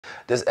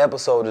This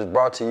episode is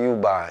brought to you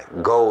by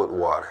Gold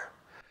Water.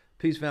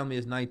 Peace family,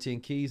 it's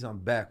 19 Keys. I'm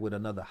back with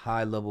another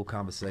high-level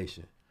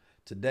conversation.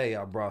 Today,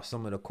 I brought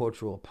some of the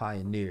cultural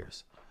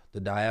pioneers,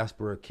 the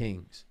diaspora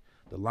kings,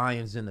 the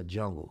lions in the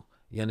jungle.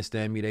 You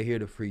understand me? They're here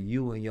to free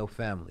you and your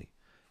family.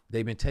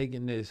 They've been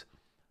taking this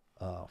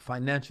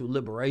financial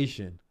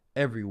liberation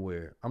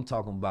everywhere. I'm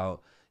talking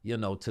about,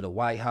 to the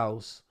White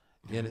House,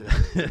 to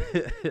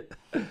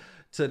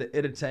the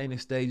entertaining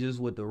stages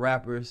with the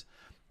rappers.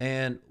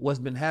 And what's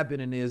been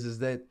happening is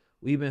that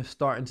we've been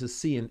starting to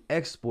see an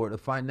export of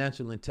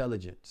financial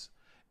intelligence.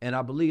 And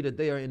I believe that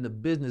they are in the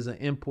business of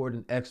import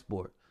and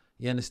export.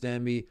 You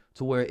understand me?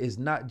 To where it's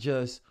not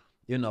just,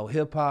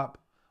 hip hop,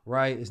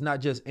 right? It's not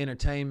just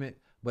entertainment,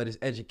 but it's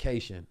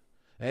education.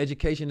 And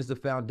education is the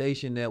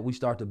foundation that we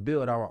start to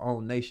build our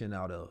own nation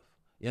out of.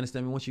 You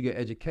understand me? Once you get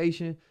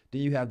education,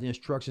 then you have the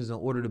instructions in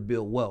order to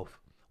build wealth.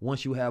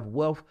 Once you have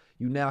wealth,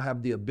 you now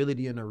have the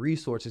ability and the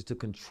resources to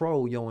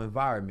control your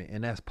environment,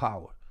 and that's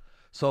power.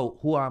 So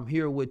who I'm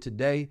here with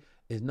today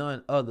is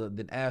none other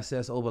than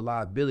assets over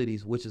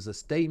liabilities, which is a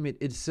statement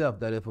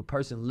itself that if a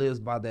person lives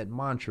by that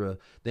mantra,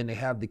 then they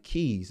have the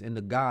keys and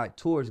the guide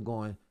towards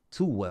going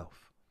to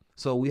wealth.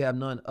 So we have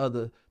none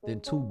other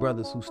than two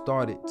brothers who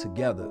started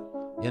together.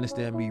 You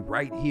understand me?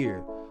 Right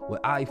here with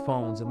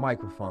iPhones and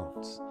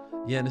microphones.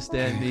 You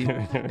understand me?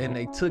 And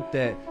they took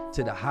that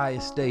to the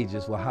highest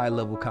stages with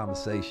high-level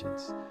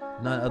conversations.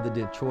 None other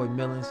than Troy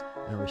Millings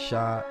and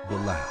Rashad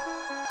Bilal.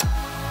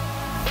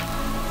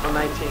 I'm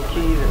 19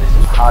 Keys, and this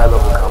is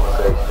high-level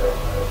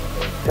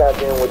conversation.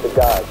 Tap in with the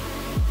guys.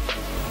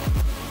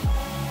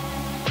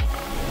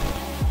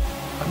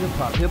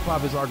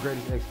 Hip-hop is our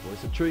greatest export.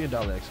 It's $1 trillion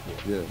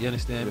export. Yeah. You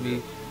understand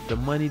me? The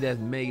money that's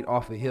made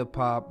off of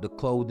hip-hop, the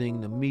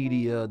clothing, the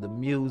media, the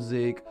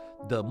music,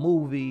 the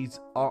movies.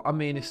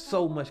 It's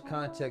so much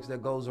context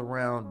that goes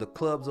around. The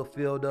clubs are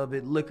filled of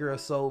it. Liquor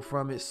is sold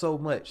from it, so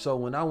much. So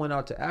when I went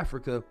out to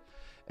Africa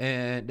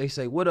and they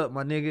say, "What up,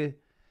 my nigga?"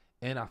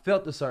 And I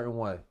felt a certain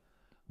way.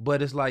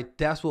 But it's like,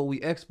 that's what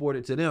we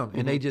exported to them.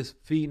 And they just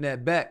feeding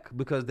that back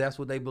because that's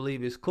what they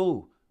believe is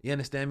cool. You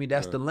understand me?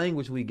 That's the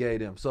language we gave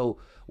them. So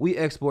we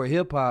export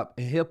hip hop,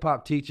 and hip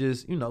hop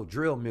teaches,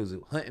 drill music,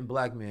 hunting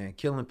black men,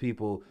 killing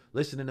people,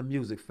 listening to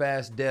music,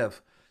 fast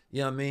death, the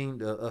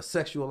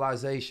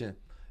sexualization,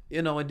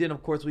 and then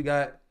of course we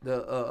got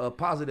the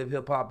positive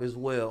hip hop as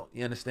well.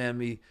 You understand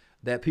me?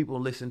 That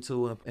people listen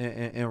to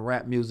in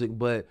rap music,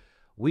 but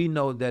we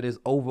know that it's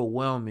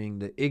overwhelming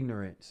the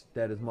ignorance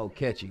that is more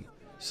catchy.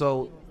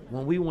 So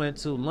when we went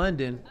to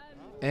London,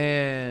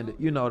 and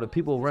the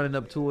people running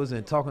up to us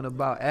and talking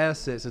about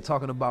assets and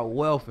talking about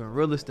wealth and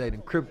real estate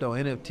and crypto,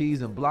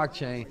 NFTs and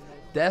blockchain,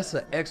 that's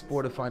an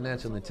export of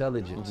financial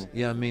intelligence.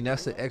 You know what I mean?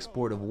 That's an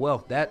export of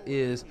wealth. That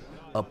is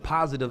a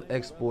positive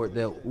export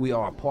that we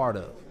are a part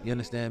of. You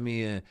understand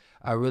me? And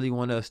I really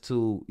want us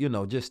to,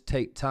 just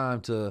take time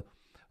to,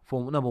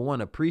 for number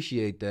one,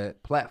 appreciate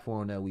that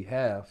platform that we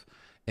have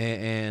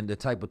and the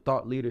type of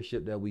thought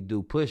leadership that we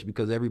do push,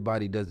 because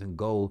everybody doesn't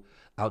go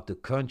out the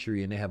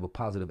country and they have a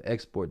positive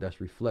export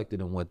that's reflected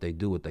in what they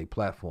do with their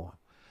platform.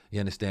 You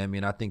understand me?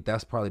 And I think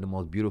that's probably the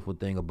most beautiful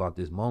thing about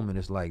this moment.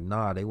 It's like,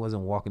 nah, they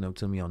wasn't walking up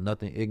to me on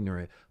nothing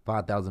ignorant.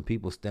 5,000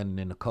 people standing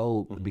in the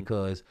cold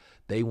because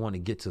they want to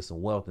get to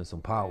some wealth and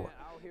some power.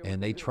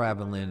 And they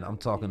traveling, I'm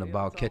talking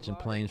about catching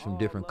planes from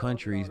different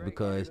countries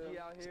because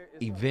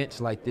events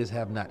like this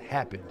have not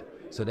happened.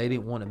 So they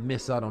didn't want to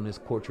miss out on this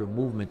cultural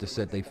movement to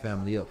set their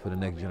family up for the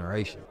next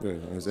generation. Yeah,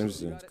 it's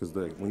interesting because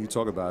when you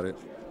talk about it,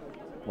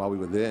 while we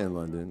were there in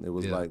London, it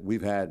was like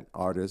we've had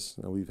artists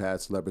and we've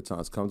had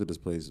celebrities come to this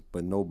place,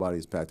 but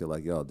nobody's packed it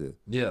like y'all did.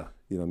 Yeah.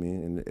 You know what I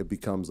mean? And it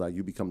becomes like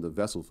you become the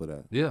vessel for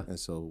that. Yeah. And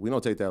so we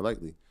don't take that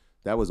lightly.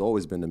 That was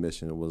always been the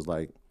mission. It was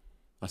like,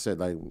 I said,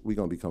 like, we're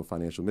going to become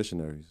financial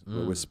missionaries.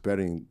 Where we're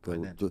spreading the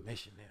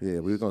missionaries. Yeah,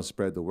 we're going to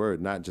spread the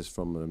word, not just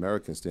from an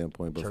American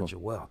standpoint, but Church of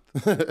Wealth.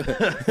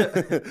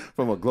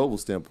 from a global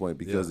standpoint,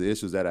 because the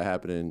issues that are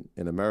happening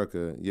in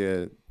America,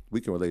 we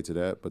can relate to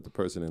that, but the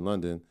person in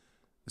London,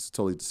 it's a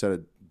totally set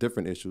of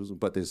different issues,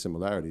 but there's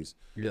similarities.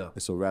 Yeah.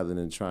 And so rather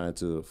than trying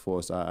to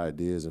force our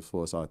ideas and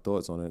force our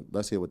thoughts on it,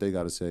 let's hear what they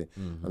got to say,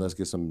 and let's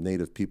get some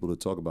native people to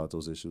talk about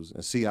those issues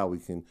and see how we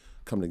can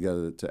come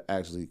together to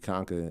actually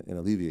conquer and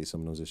alleviate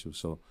some of those issues.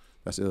 So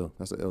that's ill.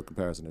 That's an ill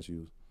comparison that's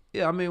used.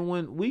 Yeah, I mean,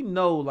 when we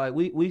know, like,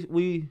 we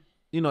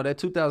that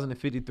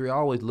 2053, I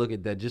always look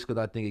at that just because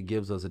I think it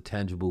gives us a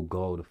tangible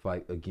goal to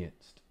fight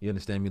against. You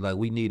understand me? Like,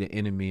 we need an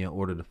enemy in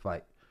order to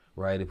fight.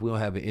 Right? If we don't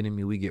have an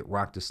enemy, we get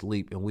rocked to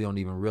sleep and we don't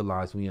even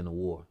realize we in a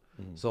war.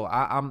 So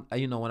I'm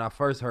when I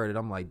first heard it,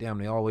 I'm like, damn,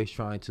 they always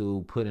trying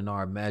to put in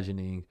our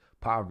imagining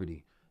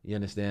poverty. You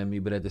understand me?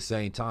 But at the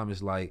same time,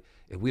 it's like,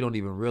 if we don't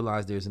even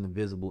realize there's an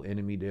invisible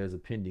enemy, there's a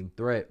pending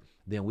threat,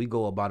 then we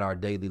go about our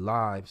daily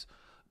lives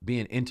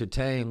being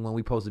entertained when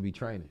we supposed to be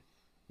training.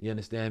 You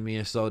understand me?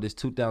 And so this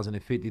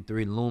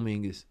 2053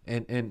 looming is,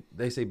 and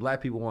they say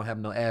black people won't have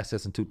no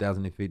assets in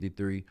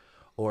 2053,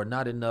 or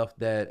not enough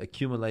that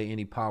accumulate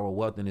any power or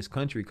wealth in this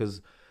country because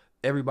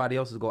everybody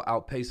else is going to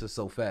outpace us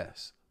so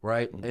fast.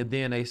 right? And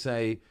then they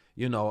say,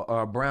 you know,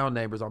 our brown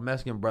neighbors, our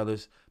Mexican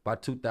brothers, by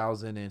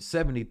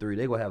 2073,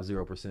 they gonna have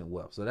 0%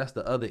 wealth. So that's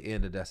the other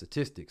end of that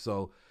statistic.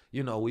 So,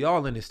 you know, we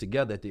all in this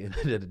together at the end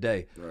of the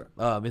day.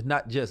 Right. It's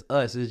not just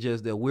us, it's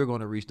just that we're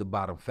gonna reach the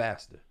bottom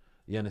faster.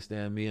 You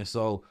understand me? And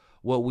so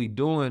what we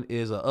doing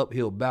is an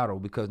uphill battle,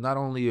 because not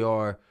only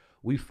are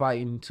we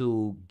fighting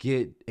to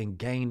get and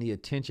gain the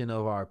attention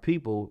of our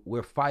people,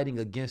 we're fighting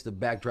against the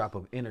backdrop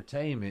of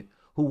entertainment,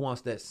 who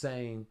wants that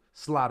same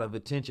slot of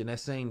attention, that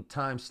same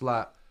time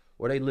slot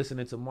where they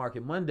listening to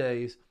Market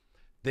Mondays.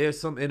 There's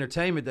some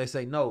entertainment they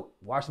say, no,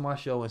 watch my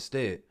show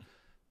instead.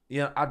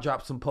 You know, I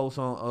dropped some posts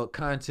on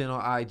content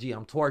on IG.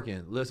 I'm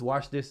twerking. Let's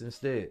watch this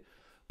instead.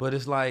 But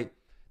it's like,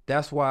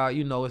 that's why,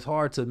 you know, it's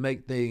hard to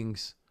make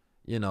things,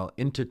 you know,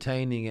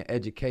 entertaining and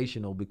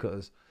educational,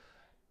 because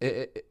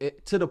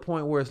it to the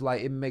point where it's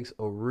like it makes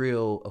a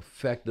real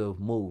effective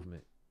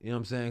movement. You know what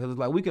I'm saying? Because it's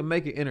like we can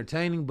make it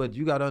entertaining, but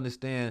you got to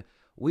understand,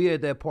 we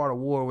at that part of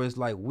war where it's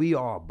like we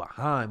are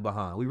behind.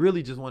 We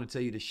really just want to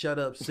tell you to shut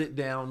up, sit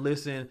down,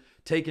 listen,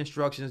 take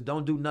instructions,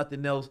 don't do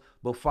nothing else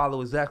but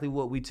follow exactly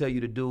what we tell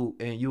you to do,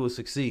 and you will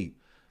succeed.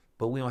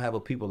 But we don't have a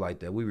people like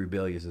that. We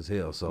rebellious as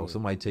hell. So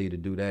somebody tell you to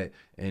do that,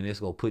 and it's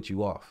going to put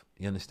you off.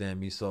 You understand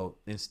me? So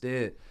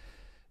instead,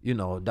 you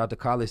know, Dr.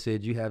 College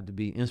said you have to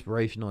be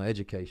inspirational and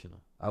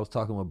educational. I was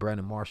talking with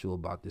Brandon Marshall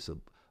about this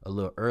a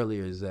little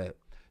earlier, is that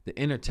the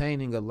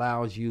entertaining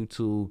allows you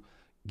to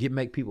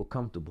make people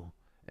comfortable.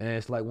 And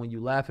it's like when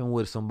you laughing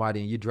with somebody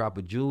and you drop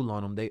a jewel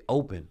on them, they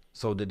open.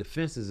 So the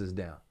defenses is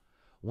down.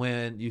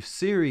 When you're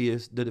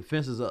serious, the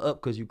defenses are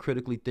up because you're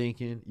critically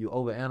thinking, you're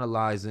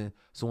overanalyzing.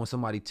 So when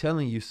somebody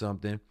telling you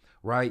something,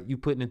 right, you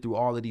putting it through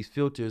all of these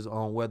filters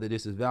on whether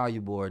this is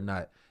valuable or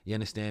not. You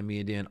understand me?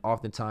 And then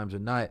oftentimes or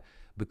not,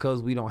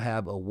 because we don't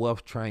have a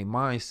wealth trained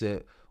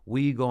mindset,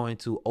 we going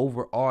to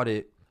over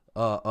audit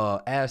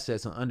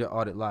assets and under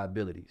audit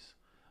liabilities.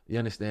 You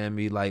understand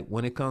me? Like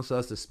when it comes to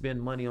us to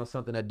spend money on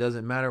something that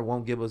doesn't matter,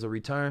 won't give us a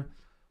return,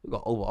 we're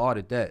gonna over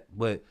audit that.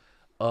 But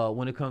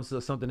when it comes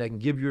to something that can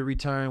give you a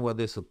return,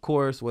 whether it's a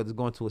course, whether it's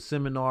going to a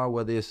seminar,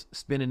 whether it's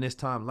spending this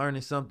time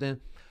learning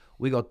something,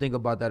 we gonna think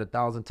about that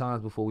 1,000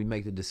 times before we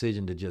make the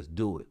decision to just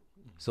do it.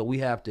 So we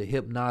have to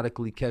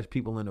hypnotically catch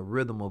people in a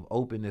rhythm of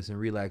openness and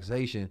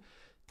relaxation.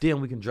 Then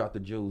we can drop the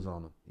jewels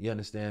on them. You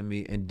understand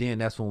me? And then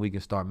that's when we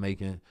can start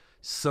making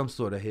some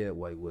sort of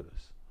headway with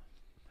us.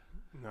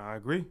 No, I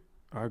agree.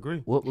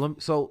 Well,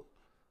 so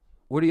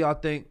what do y'all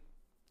think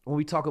when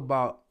we talk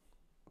about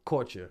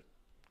culture?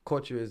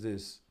 Culture is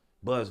this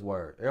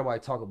buzzword.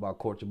 Everybody talk about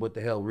culture. What the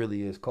hell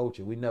really is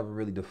culture? We never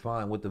really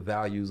define what the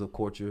values of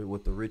culture,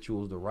 what the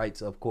rituals, the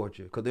rites of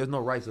culture, because there's no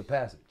rites of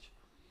passage.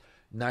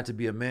 Not to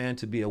be a man,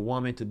 to be a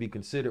woman, to be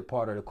considered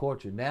part of the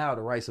culture. Now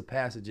the rites of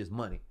passage is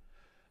money.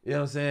 You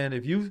know what I'm saying?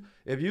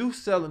 If you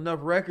sell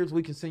enough records,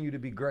 we consider you to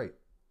be great.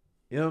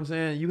 You know what I'm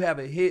saying? You have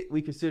a hit,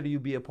 we consider you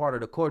be a part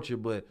of the culture.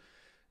 But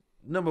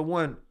number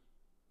one,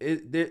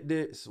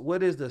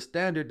 what is the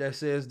standard that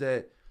says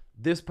that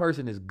this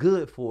person is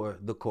good for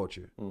the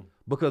culture?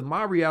 Because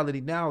my reality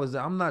now is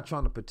that I'm not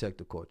trying to protect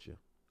the culture.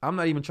 I'm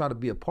not even trying to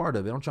be a part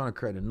of it. I'm trying to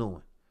create a new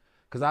one.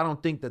 Because I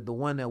don't think that the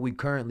one that we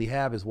currently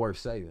have is worth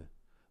saving,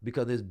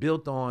 because it's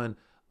built on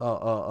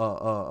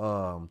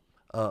a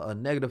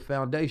negative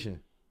foundation.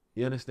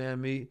 You understand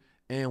me?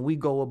 And we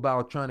go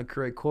about trying to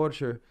create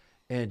culture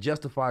and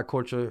justify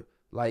culture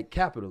like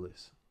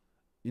capitalists.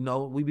 You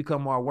know, we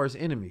become our worst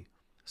enemy.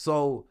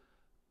 So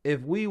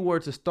if we were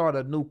to start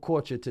a new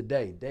culture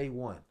today, day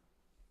one,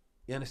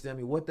 you understand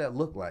me, what that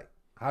look like?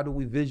 How do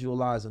we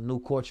visualize a new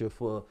culture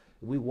for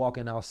we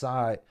walking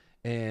outside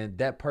and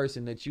that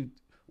person that you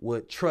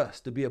would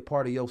trust to be a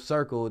part of your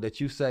circle,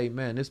 that you say,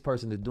 man, this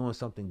person is doing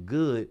something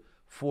good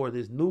for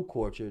this new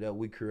culture that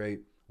we create?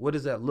 What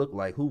does that look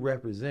like? Who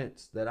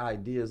represents that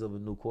ideas of a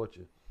new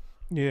culture?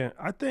 Yeah,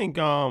 I think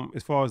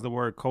as far as the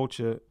word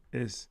culture,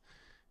 it's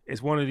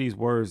one of these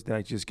words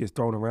that just gets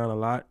thrown around a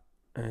lot.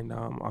 And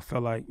I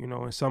feel like, you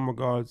know, in some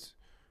regards,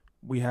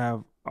 we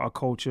have our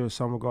culture. In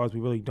some regards, we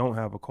really don't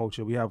have a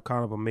culture. We have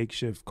kind of a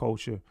makeshift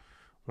culture.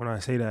 When I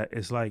say that,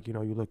 it's like, you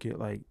know, you look at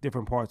like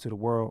different parts of the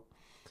world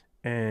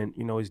and,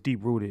 you know, it's deep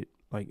rooted.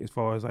 Like as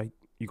far as like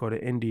you go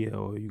to India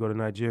or you go to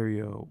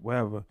Nigeria or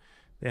wherever,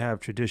 they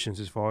have traditions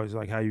as far as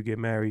like how you get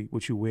married,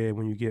 what you wear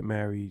when you get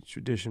married,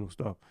 traditional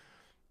stuff.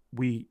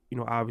 We, you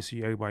know,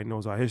 obviously everybody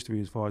knows our history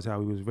as far as how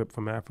we was ripped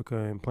from Africa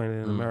and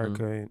planted in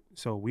America. And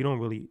so we don't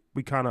really,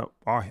 we kind of,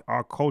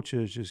 our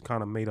culture is just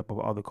kind of made up of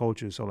other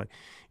cultures. So like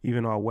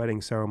even our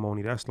wedding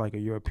ceremony, that's like a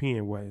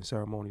European wedding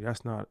ceremony.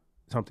 That's not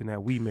something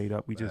that we made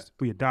up.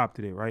 We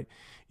adopted it, right?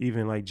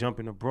 Even like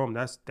jumping a broom,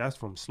 that's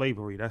from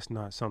slavery. That's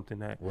not something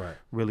that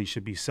really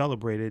should be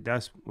celebrated.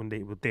 That's when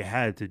what they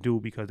had to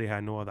do because they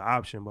had no other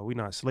option. But we're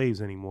not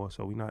slaves anymore,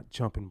 so we're not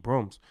jumping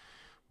brooms.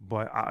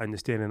 But I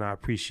understand and I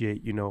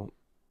appreciate, you know,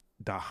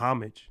 the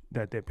homage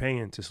that they're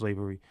paying to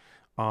slavery.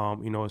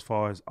 You know, as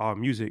far as our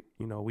music,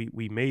 you know,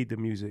 we made the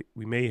music,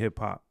 we made hip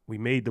hop, we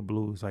made the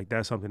blues. Like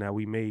that's something that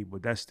we made,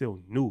 but that's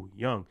still new,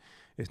 young.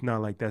 It's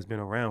not like that's been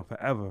around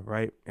forever,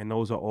 right? And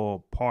those are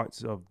all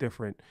parts of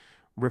different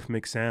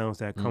rhythmic sounds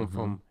that come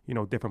from, you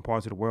know, different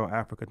parts of the world,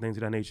 Africa, things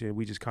of that nature.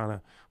 We just kind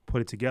of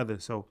put it together.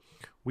 So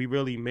we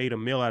really made a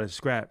meal out of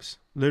scraps,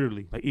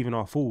 literally, like even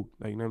our food,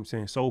 like, you know what I'm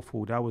saying? Soul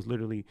food, that was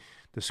literally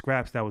the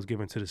scraps that was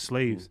given to the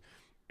slaves.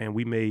 And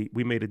we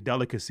made a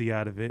delicacy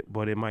out of it,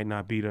 but it might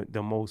not be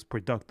the most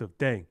productive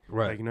thing.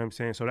 Right. Like, you know what I'm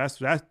saying? So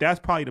that's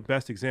probably the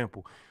best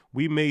example.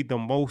 We made the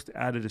most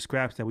out of the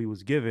scraps that we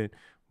was given,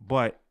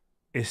 but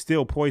it's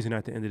still poison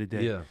at the end of the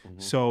day. Yeah.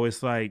 So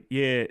it's like,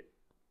 yeah,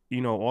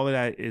 you know, all of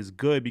that is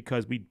good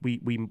because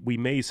we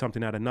made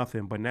something out of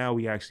nothing, but now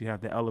we actually have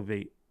to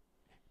elevate.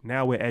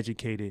 Now we're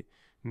educated.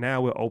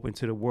 Now we're open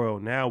to the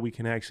world. Now we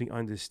can actually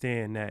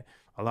understand that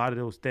a lot of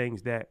those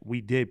things that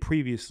we did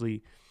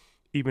previously,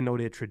 even though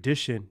they're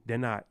tradition, they're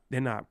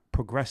not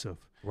progressive.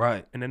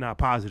 Right. And they're not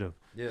positive.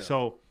 Yeah.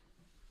 So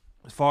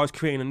as far as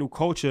creating a new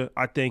culture,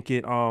 I think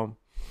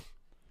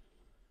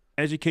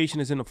education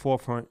is in the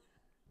forefront,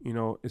 you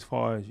know, as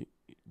far as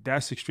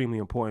that's extremely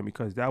important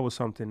because that was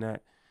something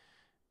that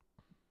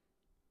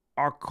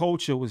our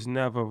culture was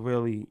never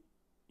really,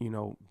 you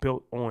know,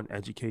 built on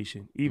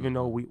education, even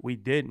though we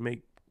did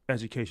make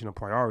education a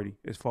priority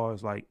as far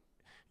as like,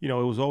 you know,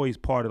 it was always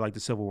part of like the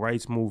civil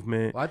rights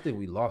movement. Well, I think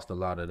we lost a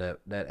lot of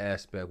that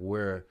aspect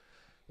where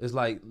it's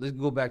like, let's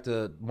go back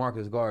to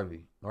Marcus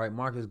Garvey, all right?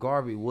 Marcus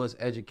Garvey was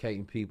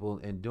educating people,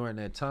 and during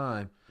that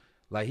time,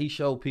 like he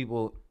showed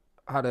people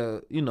how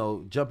to, you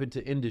know, jump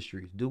into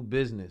industries, do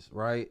business,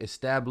 right?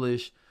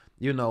 Establish,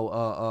 you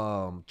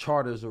know,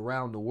 charters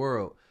around the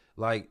world.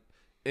 Like,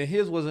 and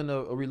his wasn't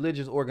a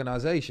religious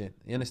organization,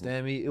 you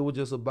understand me? It was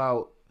just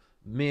about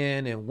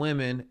men and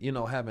women, you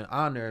know, having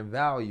honor and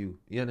value,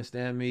 you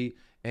understand me?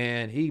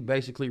 And he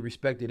basically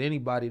respected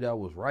anybody that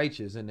was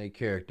righteous in their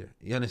character.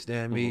 You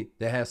understand me?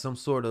 That had some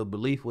sort of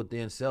belief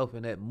within self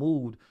and that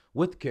moved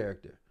with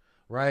character,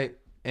 right?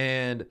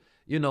 And,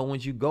 you know, when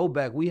you go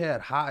back, we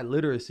had high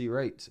literacy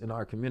rates in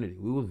our community.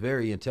 We were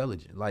very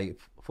intelligent. Like,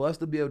 for us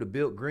to be able to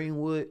build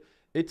Greenwood,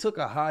 it took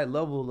a high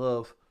level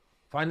of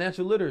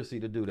financial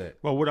literacy to do that.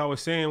 Well, what I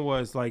was saying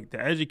was like the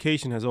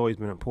education has always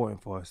been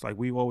important for us. Like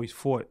we've always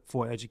fought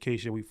for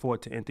education. We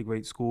fought to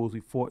integrate schools.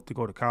 We fought to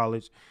go to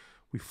college.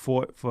 We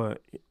fought for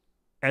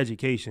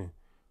education,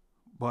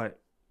 but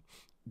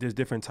there's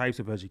different types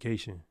of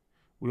education.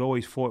 We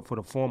always fought for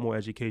the formal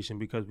education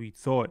because we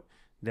thought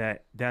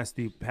that that's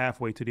the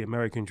pathway to the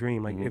American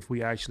dream. Like if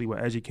we actually were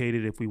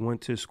educated, if we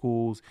went to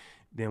schools,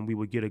 then we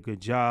would get a good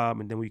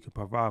job and then we could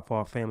provide for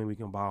our family, we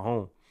can buy a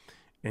home.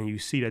 And you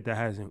see that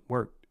hasn't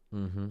worked.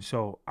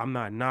 So I'm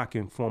not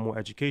knocking formal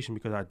education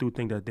because I do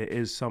think that there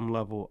is some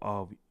level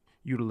of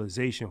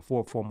utilization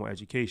for formal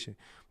education.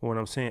 But when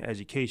I'm saying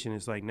education,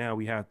 it's like now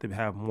we have to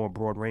have more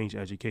broad range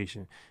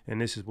education.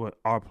 And this is what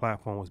our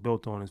platform was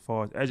built on as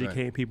far as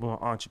educating people on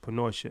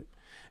entrepreneurship,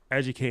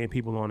 educating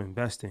people on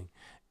investing,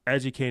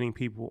 educating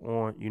people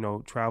on, you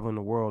know, traveling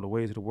the world, the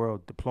ways of the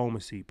world,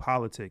 diplomacy,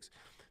 politics.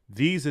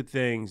 These are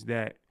things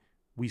that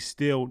we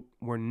still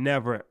were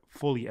never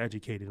fully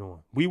educated on.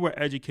 We were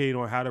educated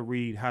on how to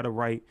read, how to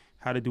write,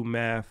 how to do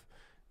math,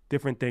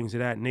 different things of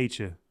that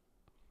nature.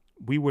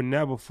 We were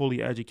never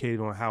fully educated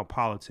on how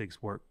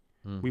politics work.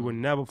 We were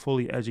never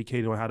fully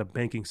educated on how the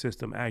banking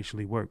system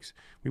actually works.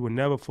 We were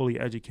never fully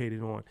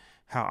educated on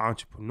how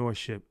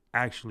entrepreneurship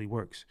actually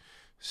works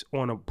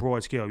on a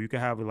broad scale. You could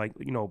have like,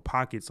 you know,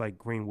 pockets like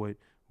Greenwood,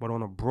 but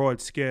on a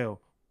broad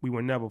scale, we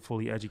were never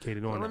fully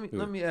educated on that.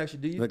 Let me ask you,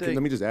 do you think...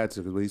 Let me just add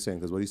to what he's saying,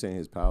 because what he's saying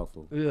is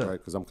powerful, right?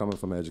 Because I'm coming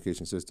from an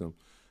education system.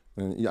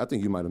 And I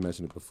think you might have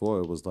mentioned it before.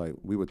 It was like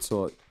we were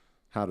taught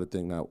how to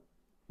think, not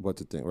what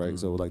to think, right?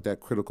 So like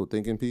that critical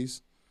thinking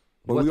piece.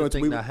 But what we to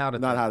think, not how to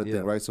think. Not how to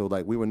think, right? So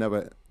like we were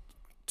never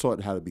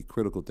taught how to be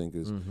critical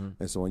thinkers.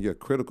 And so when you're a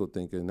critical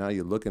thinker, now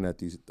you're looking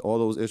at all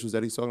those issues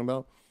that he's talking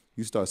about,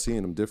 you start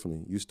seeing them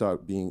differently. You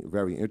start being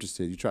very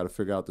interested. You try to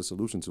figure out the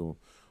solution to them.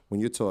 When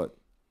you're taught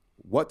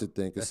what to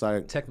think, it's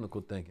like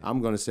technical thinking.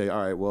 I'm going to say,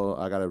 all right, well,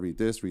 I got to read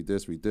this,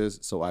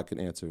 so I can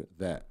answer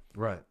that.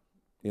 Right.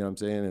 You know what I'm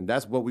saying? And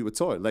that's what we were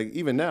taught. Like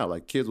even now,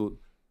 like kids will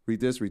read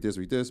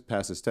this,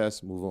 pass this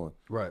test, move on.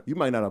 Right. You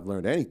might not have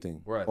learned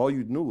anything. Right. All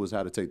you knew was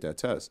how to take that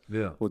test.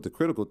 Yeah. With the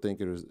critical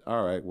thinker is,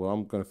 all right, well,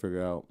 I'm going to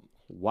figure out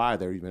why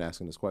they're even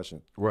asking this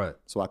question. Right.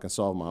 So I can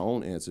solve my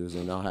own answers,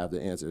 and I'll have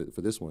the answer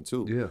for this one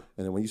too. Yeah.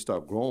 And then when you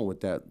start growing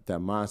with that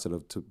mindset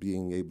of to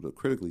being able to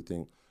critically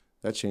think,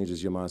 that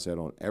changes your mindset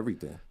on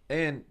everything.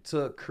 And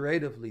to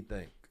creatively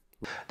think.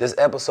 This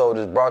episode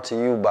is brought to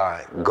you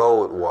by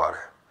Gold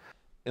Water.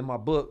 In my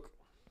book,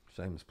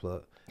 shameless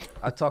plug,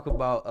 I talk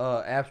about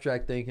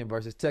abstract thinking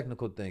versus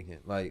technical thinking.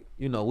 Like,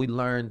 you know, we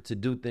learn to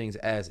do things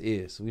as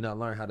is. We not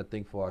learn how to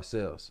think for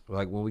ourselves.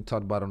 Like when we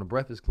talked about on the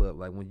Breakfast Club,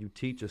 like when you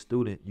teach a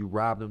student, you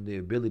rob them the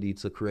ability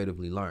to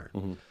creatively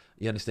learn.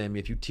 You understand me?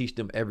 If you teach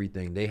them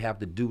everything, they have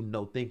to do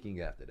no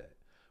thinking after that,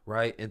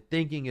 right? And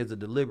thinking is a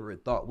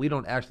deliberate thought. We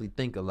don't actually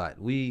think a lot.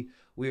 We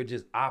are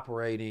just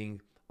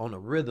operating on a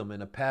rhythm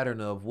and a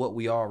pattern of what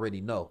we already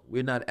know.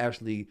 We're not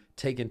actually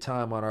taking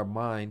time on our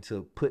mind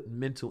to put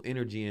mental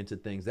energy into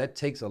things. That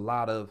takes a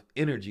lot of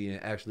energy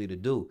and actually to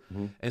do.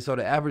 And so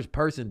the average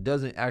person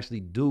doesn't actually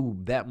do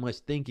that much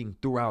thinking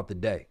throughout the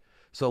day.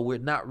 So we're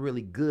not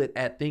really good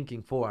at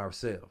thinking for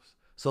ourselves.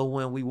 So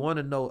when we want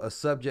to know a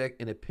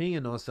subject and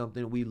opinion on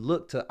something, we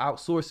look to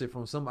outsource it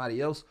from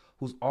somebody else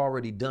who's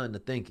already done the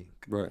thinking.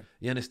 Right.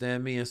 You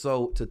understand me? And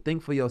so to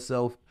think for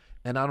yourself,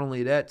 and not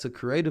only that, to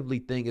creatively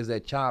think is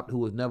that child who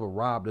was never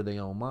robbed of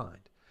their own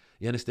mind.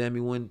 You understand me?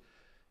 When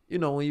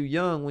you're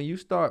young, when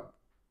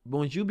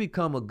you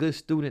become a good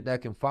student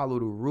that can follow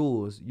the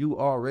rules, you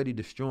already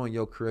destroying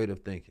your creative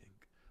thinking.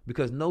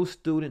 Because no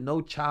student, no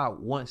child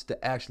wants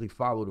to actually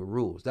follow the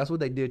rules. That's what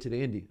they did to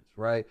the Indians,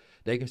 right?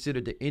 They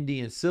considered the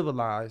Indians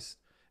civilized,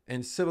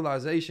 and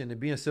civilization and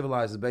being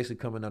civilized is basically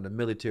coming under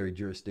military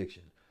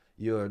jurisdiction.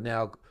 You're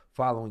now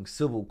following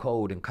civil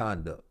code and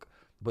conduct.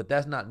 But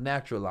that's not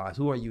naturalized.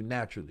 Who are you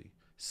naturally?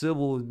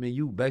 Civil means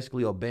you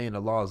basically obeying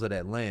the laws of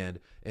that land,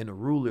 and the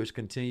rulers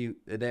continue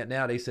that.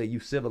 Now they say you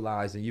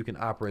civilized and you can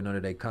operate under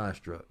their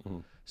construct.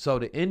 So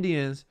the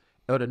Indians,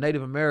 or the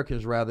Native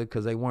Americans rather,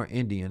 because they weren't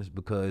Indians,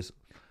 because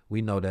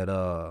we know that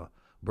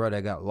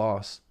brother got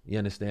lost, you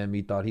understand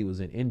me, thought he was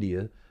in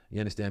India, you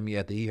understand me,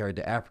 after he heard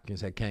the Africans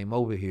had came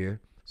over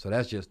here. So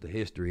that's just the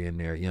history in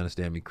there. You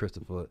understand me,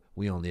 Christopher?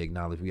 We only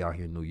acknowledge we out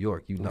here in New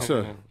York. You know,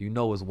 Sure. You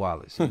know it's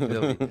Wallace. You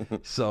feel me?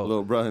 So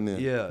Little brother in there.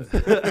 yeah.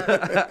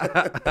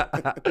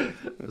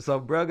 So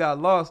bro got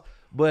lost,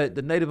 but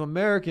the Native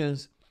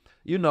Americans,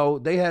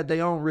 they had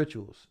their own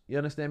rituals. You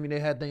understand me?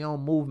 They had their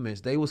own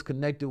movements. They was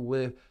connected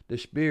with the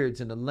spirits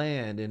and the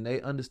land, and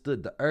they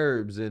understood the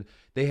herbs, and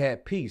they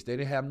had peace. They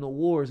didn't have no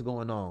wars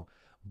going on,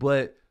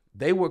 but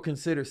they were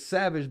considered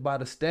savage by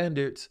the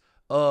standards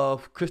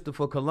of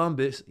Christopher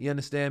Columbus, you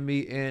understand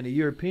me, and the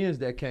Europeans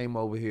that came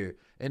over here.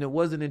 And it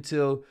wasn't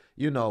until,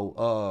 they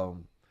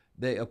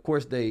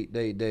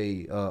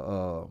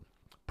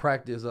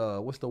practice,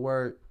 what's the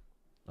word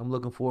I'm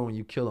looking for when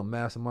you kill a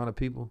mass amount of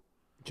people?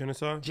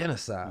 Genocide?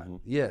 Genocide,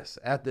 yes.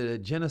 After the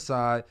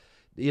genocide,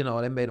 they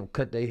made them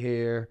cut their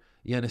hair,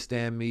 you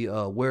understand me,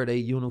 wear their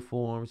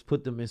uniforms,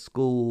 put them in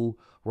school,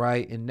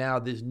 right? And now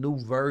this new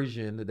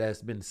version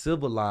that's been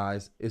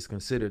civilized is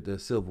considered the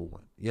civil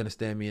one. You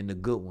understand me? And the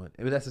good one.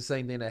 I mean, that's the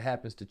same thing that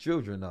happens to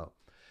children, though.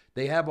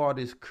 They have all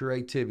this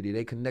creativity.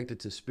 They connected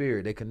to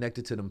spirit. They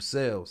connected to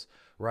themselves,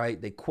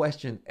 right? They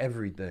question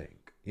everything.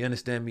 You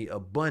understand me?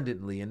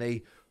 Abundantly. And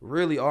they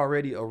really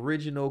already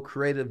original,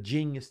 creative,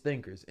 genius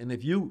thinkers. And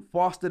if you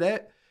foster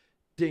that,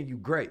 then you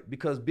great.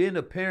 Because being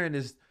a parent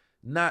is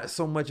not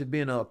so much as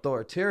being an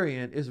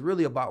authoritarian. It's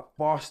really about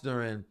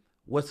fostering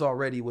what's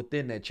already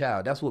within that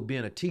child. That's what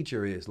being a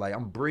teacher is. Like,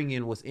 I'm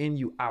bringing what's in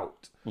you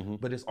out,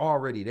 but it's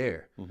already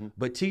there.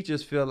 But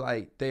teachers feel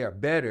like they are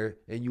better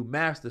and you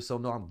master. So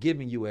no, I'm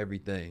giving you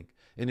everything.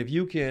 And if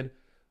you can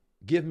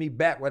give me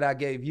back what I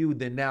gave you,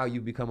 then now you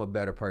become a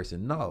better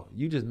person. No,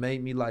 you just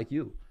made me like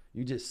you.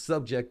 You just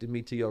subjected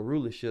me to your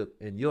rulership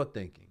and your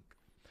thinking.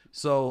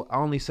 So I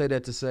only say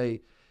that to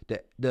say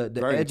that the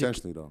very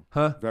intentionally though.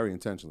 Very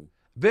intentionally.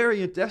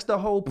 That's the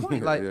whole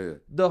point. Like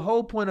the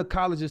whole point of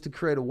college is to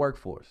create a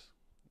workforce.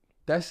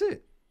 That's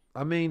it.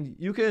 I mean,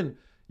 you can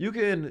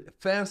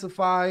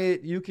fancify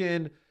it. You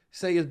can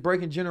say it's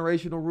breaking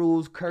generational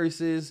rules,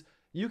 curses.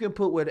 You can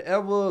put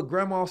whatever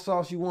grandma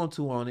sauce you want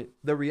to on it.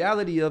 The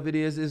reality of it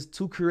is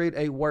to create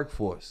a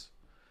workforce.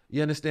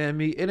 You understand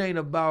me? It ain't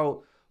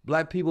about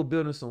black people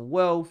building some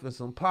wealth and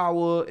some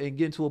power and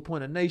getting to a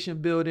point of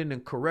nation building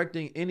and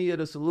correcting any of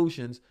the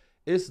solutions.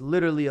 It's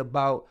literally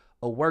about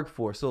a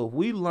workforce. So if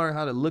we learn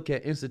how to look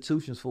at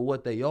institutions for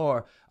what they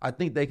are, I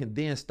think they can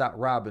then stop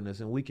robbing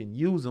us, and we can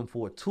use them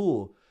for a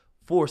tool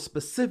for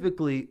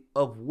specifically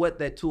of what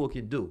that tool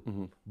can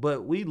do.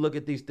 But we look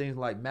at these things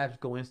like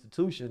magical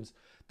institutions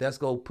that's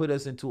going to put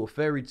us into a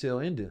fairy tale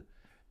ending,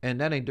 and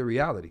that ain't the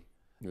reality.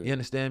 You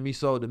understand me?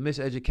 So the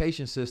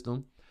miseducation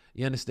system,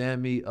 you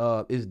understand me,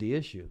 is the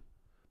issue.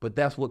 But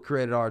that's what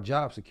created our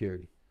job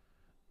security.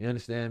 You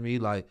understand me?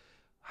 Like,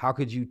 how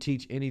could you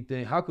teach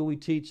anything? How could we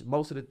teach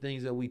most of the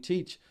things that we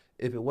teach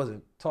if it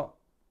wasn't taught?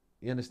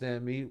 You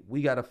understand me?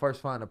 We got to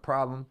first find a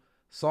problem,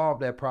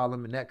 solve that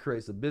problem, and that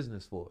creates a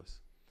business for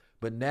us.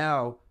 But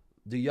now,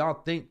 do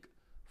y'all think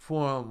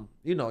from,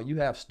 you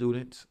have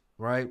students,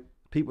 right?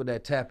 People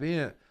that tap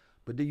in,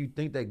 but do you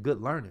think they're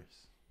good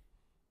learners?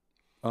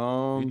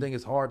 You think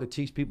it's hard to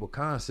teach people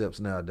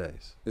concepts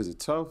nowadays? Is it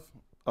tough?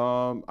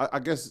 I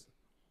guess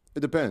it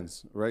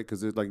depends, right?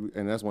 Because it's like,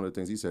 and that's one of the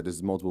things he said.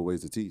 There's multiple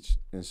ways to teach,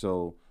 and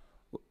so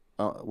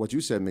what you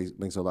said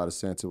makes a lot of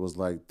sense. It was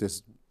like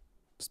this,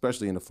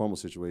 especially in a formal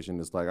situation.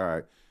 It's like, all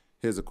right,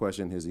 here's a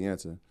question, here's the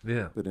answer.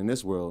 Yeah. But in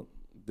this world,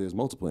 there's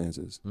multiple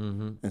answers,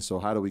 and so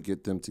how do we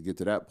get them to get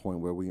to that point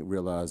where we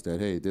realize that,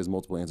 hey, there's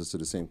multiple answers to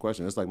the same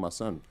question? It's like my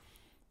son,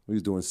 he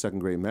was doing second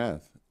grade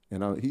math,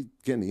 and he's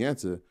getting the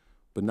answer,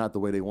 but not the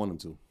way they want him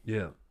to.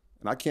 Yeah.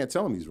 And I can't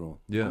tell him he's wrong.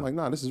 Yeah. I'm like,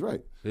 nah, this is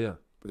right. Yeah.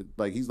 But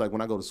like he's like,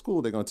 when I go to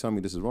school, they're gonna tell me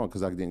this is wrong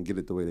because I didn't get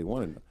it the way they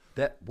wanted it.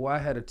 That boy, I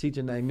had a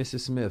teacher named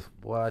Mrs. Smith.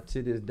 Boy,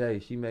 to this day,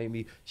 she made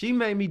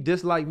me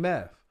dislike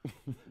math.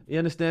 You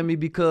understand me?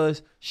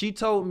 Because she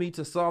told me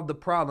to solve the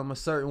problem a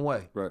certain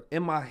way. Right.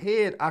 In my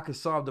head, I could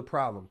solve the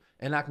problem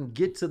and I can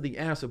get to the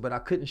answer, but I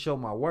couldn't show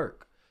my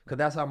work because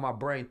that's how my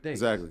brain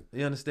thinks. Exactly.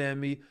 You understand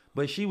me?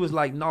 But she was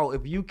like, no,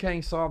 if you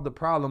can't solve the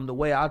problem the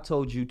way I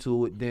told you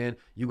to it, then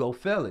you go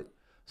fail it.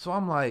 So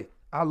I'm like,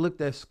 I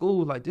looked at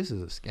school like, this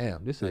is a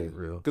scam. This ain't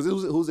real. Because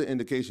who's the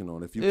indication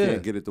on if you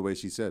can't get it the way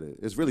she said it?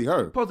 It's really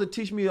her. Supposed to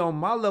teach me on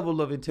my level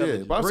of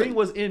intelligence. but I'm Bring saying-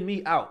 what's in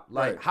me out.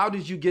 Like, Right. how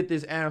did you get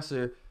this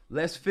answer?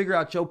 Let's figure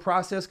out your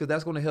process because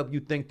that's going to help you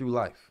think through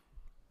life.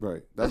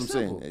 Right. That's what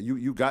I'm simple. saying.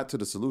 You got to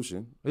the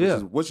solution, Yeah.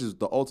 which is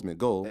the ultimate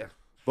goal. Yeah.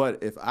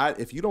 But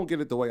if you don't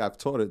get it the way I've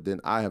taught it, then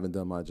I haven't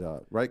done my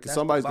job, right? Because That's the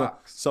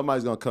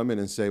somebody's box. gonna come in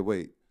and say,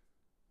 wait,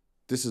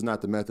 this is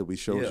not the method we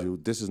showed Yeah. you.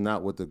 This is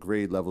not what the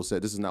grade level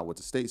said. This is not what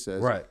the state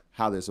says. Right.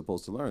 How they're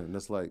supposed to learn. And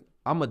it's like,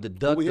 I'm a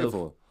we here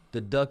for?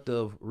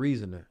 deductive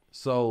reasoner.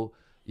 So,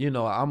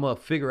 I'm going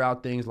to figure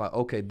out things like,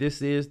 okay,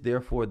 this is,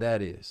 therefore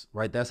that is,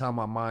 right? That's how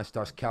my mind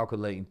starts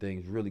calculating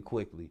things really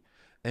quickly.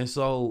 And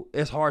so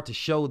it's hard to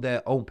show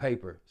that on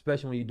paper,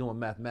 especially when you're doing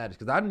mathematics,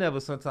 because I never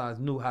sometimes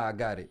knew how I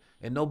got it.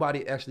 And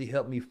nobody actually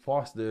helped me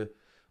foster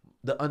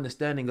the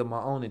understanding of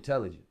my own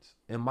intelligence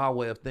and my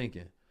way of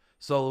thinking.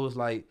 So it was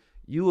like,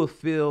 you will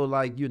feel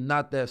like you're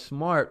not that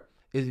smart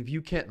is if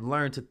you can't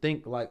learn to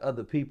think like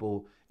other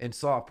people and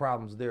solve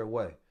problems their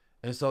way.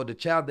 And so the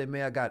child that may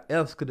have got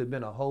F's could have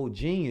been a whole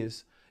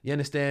genius. You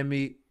understand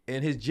me?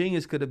 And his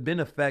genius could have been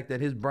the fact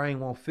that his brain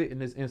won't fit in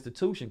this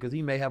institution because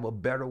he may have a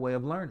better way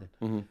of learning.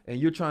 And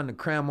you're trying to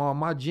cram all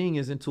my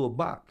genius into a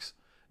box.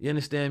 You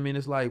understand me? And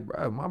it's like,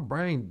 bro, my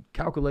brain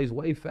calculates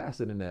way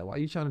faster than that. Why are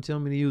you trying to tell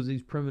me to use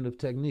these primitive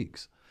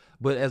techniques?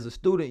 But as a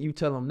student, you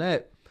tell him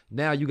that,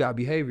 now you got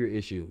behavior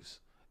issues.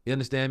 You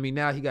understand me?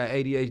 Now he got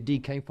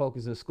ADHD, can't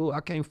focus in school.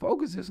 I can't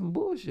focus, it's some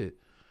bullshit.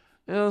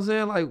 You know what I'm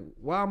saying? Like,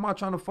 why am I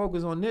trying to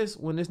focus on this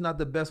when it's not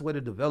the best way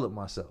to develop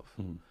myself?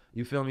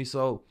 You feel me?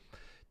 So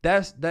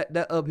that's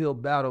that uphill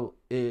battle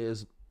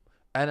is,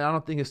 and I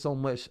don't think it's so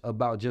much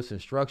about just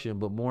instruction,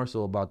 but more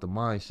so about the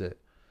mindset.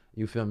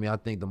 You feel me? I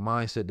think the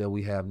mindset that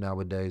we have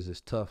nowadays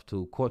is tough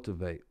to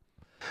cultivate.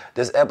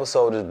 This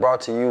episode is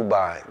brought to you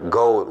by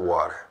Gold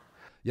Water.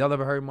 Y'all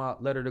ever heard my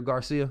letter to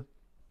Garcia?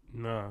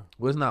 Nah.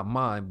 Well, it's not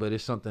mine, but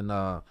it's something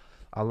I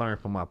learned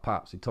from my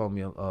pops. He told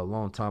me a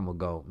long time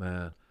ago,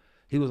 man.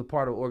 He was a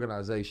part of an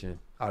organization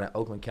out in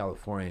Oakland,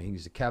 California. He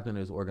was the captain of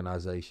his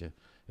organization.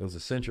 It was a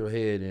central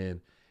head,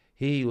 and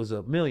he was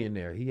a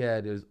millionaire. He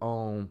had his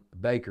own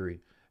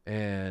bakery,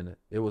 and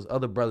there was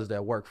other brothers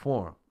that worked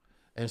for him.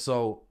 And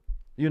so,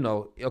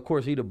 of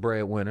course, he the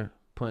breadwinner,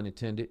 pun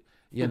intended.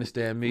 You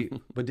understand me?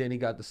 But then he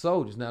got the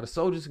soldiers. Now, the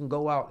soldiers can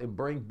go out and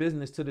bring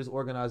business to this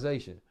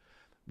organization.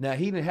 Now,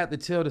 he didn't have to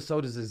tell the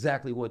soldiers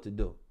exactly what to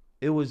do.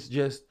 It was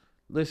just,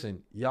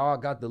 listen, y'all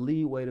got the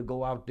leeway to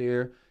go out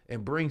there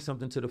and bring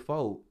something to the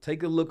fold.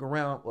 Take a look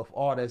around of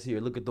all that's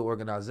here. Look at the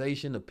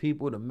organization, the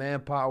people, the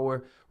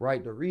manpower,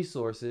 right, the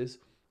resources,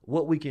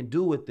 what we can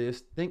do with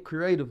this. Think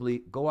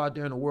creatively, go out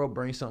there in the world,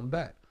 bring something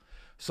back.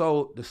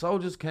 So the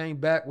soldiers came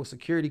back with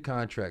security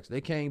contracts.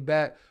 They came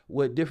back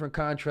with different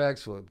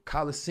contracts for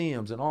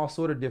coliseums and all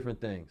sort of different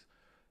things.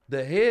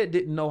 The head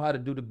didn't know how to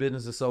do the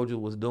business the soldier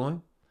was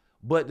doing,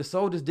 but the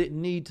soldiers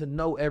didn't need to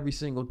know every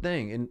single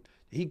thing. And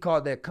he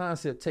called that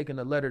concept taking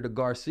a letter to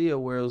Garcia,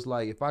 where it was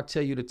like, if I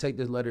tell you to take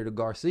this letter to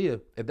Garcia,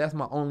 if that's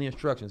my only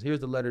instructions, here's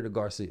the letter to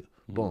Garcia.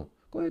 Boom.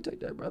 Go ahead, take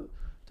that, brother.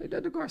 Take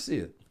that to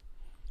Garcia.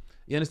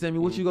 You understand me?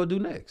 What you gonna do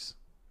next?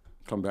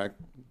 come back,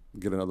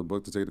 get another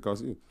book to take to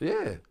Garcia.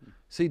 Yeah.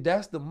 See,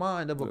 that's the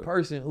mind of a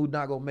person who's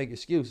not gonna make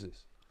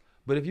excuses.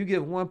 But if you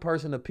give one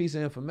person a piece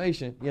of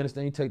information, you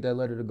understand, you take that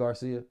letter to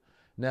Garcia.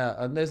 Now,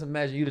 let's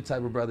imagine you the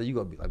type of brother, you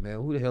gonna be like, man,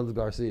 who the hell is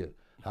Garcia?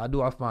 How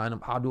do I find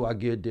him? How do I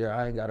get there?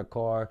 I ain't got a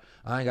car.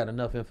 I ain't got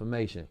enough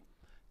information.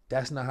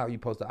 That's not how you're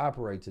supposed to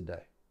operate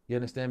today. You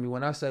understand me?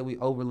 When I say we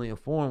overly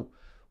informed,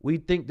 we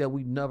think that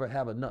we never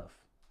have enough,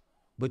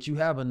 but you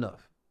have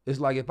enough. It's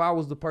like if I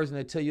was the person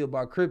that tell you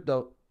about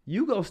crypto,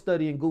 you go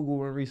study in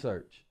Google and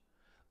research.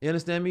 You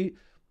understand me?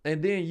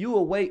 And then you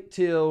will wait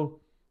till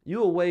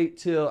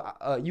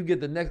you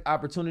get the next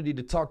opportunity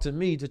to talk to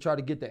me to try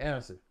to get the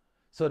answer.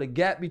 So the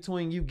gap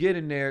between you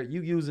getting there,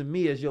 you using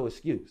me as your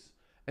excuse.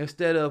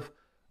 Instead of,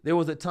 there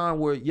was a time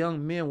where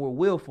young men were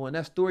willful, and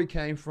that story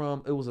came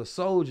from, it was a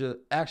soldier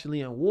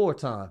actually in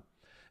wartime.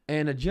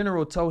 And the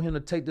general told him to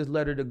take this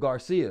letter to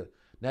Garcia.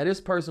 Now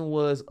this person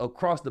was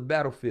across the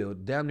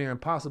battlefield, damn near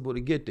impossible to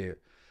get there.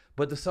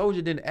 But the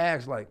soldier didn't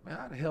ask like, man,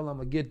 how the hell I'm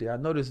gonna get there? I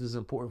know this is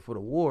important for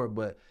the war,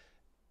 but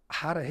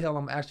how the hell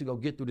I'm actually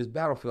gonna get through this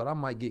battlefield? I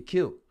might get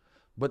killed.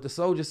 But the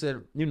soldier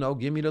said,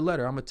 give me the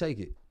letter, I'm gonna take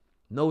it.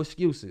 No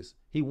excuses.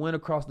 He went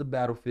across the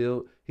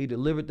battlefield. He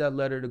delivered that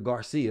letter to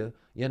Garcia.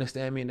 You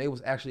understand me? And they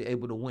was actually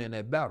able to win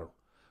that battle,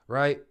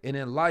 right? And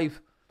in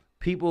life,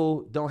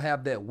 people don't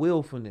have that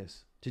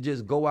willfulness to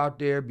just go out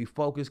there, be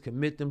focused,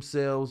 commit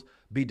themselves,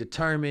 be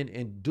determined,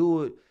 and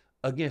do it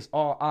against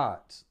all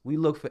odds. We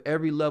look for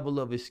every level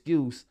of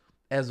excuse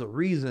as a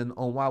reason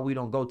on why we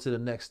don't go to the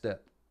next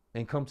step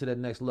and come to that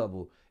next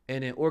level.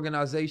 And in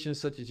organizations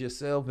such as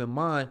yourself and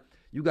mine,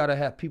 you got to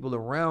have people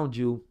around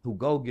you who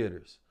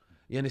go-getters.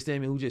 You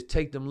understand me? Who just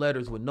take them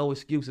letters with no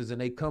excuses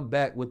and they come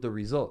back with the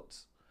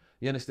results.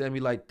 You understand me?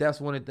 Like, that's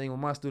one of the things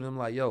with my students. I'm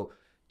like, yo,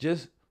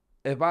 just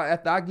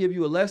after I give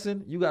you a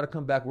lesson, you got to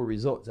come back with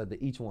results after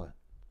each one.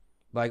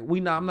 Like,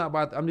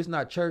 I'm just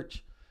not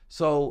church.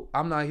 So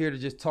I'm not here to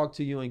just talk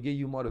to you and give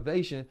you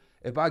motivation.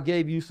 If I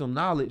gave you some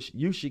knowledge,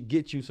 you should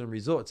get you some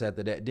results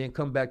after that. Then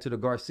come back to the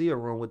Garcia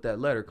room with that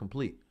letter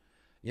complete.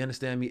 You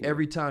understand me?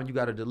 Every time you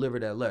got to deliver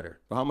that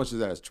letter. But how much of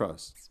that is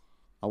trust?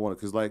 I want to,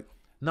 because like.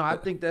 No, I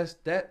think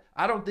that.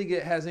 I don't think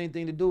it has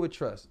anything to do with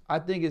trust. I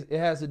think it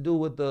has to do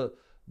with the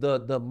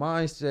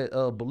mindset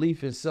of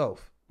belief in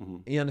self. Mm-hmm.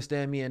 You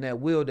understand me? And that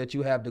will that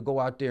you have to go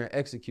out there and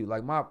execute.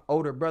 Like my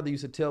older brother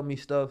used to tell me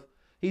stuff.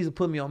 He used to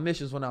put me on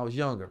missions when I was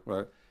younger.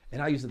 Right.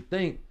 And I used to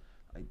think,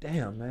 like,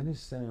 damn, man, this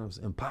sounds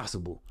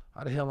impossible.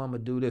 How the hell I'm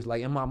going to do this?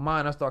 Like, in my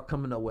mind, I start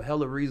coming up with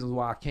hella reasons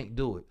why I can't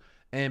do it.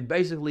 And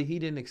basically, he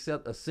didn't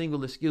accept a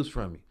single excuse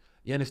from me.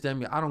 You understand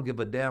me? I don't give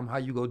a damn how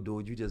you go do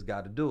it. You just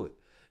got to do it.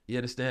 You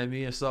understand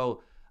me? And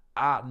so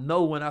I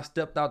know when I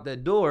stepped out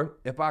that door,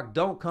 if I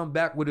don't come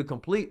back with it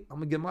complete, I'm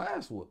going to get my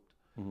ass whooped.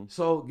 Mm-hmm.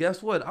 So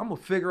guess what? I'm going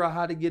to figure out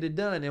how to get it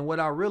done. And what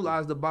I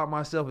realized about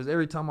myself is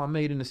every time I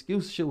made an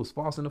excuse, shit was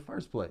false in the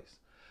first place.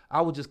 I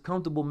was just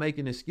comfortable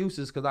making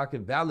excuses because I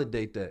can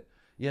validate that.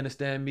 You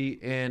understand me?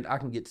 And I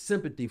can get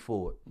sympathy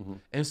for it. Mm-hmm.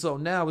 And so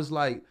now it's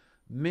like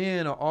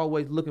men are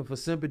always looking for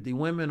sympathy.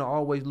 Women are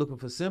always looking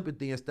for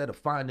sympathy instead of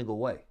finding a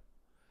way.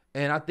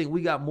 And I think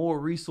we got more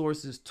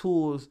resources,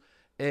 tools,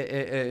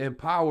 and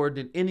power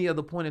than any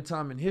other point in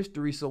time in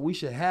history. So we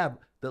should have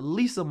the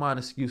least amount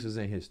of excuses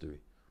in history.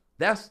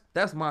 That's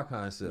my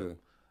concept. Yeah.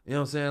 You know what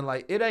I'm saying?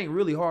 Like, it ain't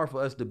really hard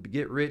for us to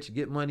get rich,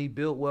 get money,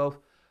 build wealth.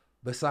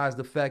 Besides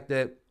the fact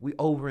that we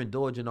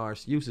overindulge in our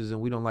excuses and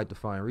we don't like to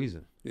find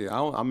reason. Yeah,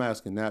 I'm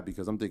asking that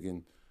because I'm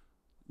thinking,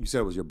 you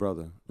said it was your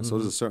brother. And so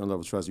there's a certain level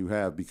of trust you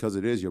have because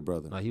it is your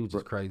brother. No, he was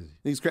just crazy.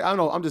 He's crazy. I don't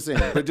know. I'm just saying.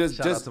 But shout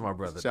out to my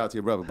brother. Shout out to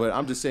your brother. But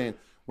I'm just saying,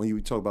 when you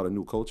talk about a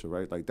new culture,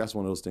 right? Like, that's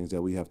one of those things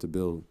that we have to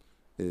build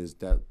is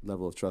that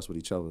level of trust with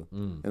each other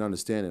and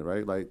understanding,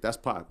 right? Like, that's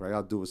Pac, right?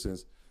 I'll do it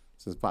since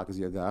Pac is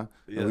your guy.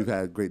 Yeah. And we've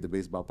had great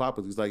debates about Pac.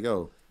 But he's like,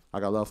 yo, I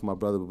got love for my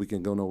brother, but we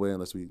can go nowhere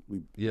unless we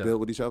build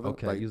with each other.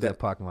 Okay, like use that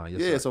Pac line.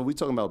 Yes, yeah, sir. So we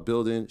talking about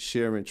building,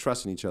 sharing,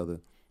 trusting each other.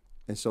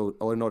 And so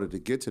in order to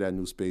get to that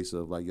new space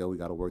of like, yo, we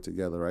got to work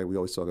together, right? We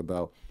always talk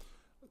about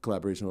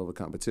collaboration over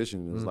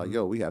competition. And it's like,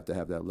 yo, we have to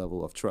have that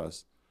level of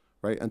trust,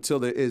 right? Until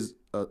there is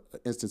an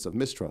instance of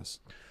mistrust.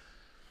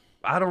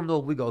 I don't know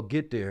if we going to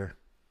get there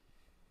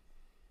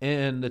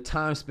in the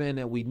time span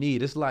that we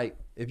need. It's like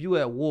if you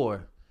at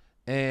war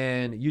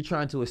and you're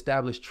trying to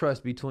establish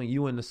trust between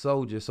you and the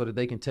soldiers so that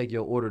they can take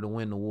your order to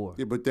win the war.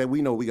 Yeah, but then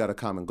we know we got a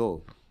common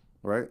goal,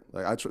 right?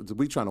 Like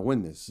we trying to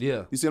win this.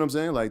 Yeah. You see what I'm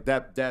saying? Like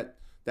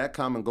that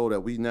common goal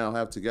that we now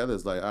have together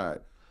is like, all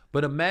right.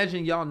 But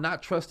imagine y'all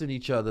not trusting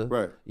each other.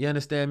 Right. You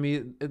understand me?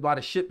 While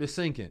the ship is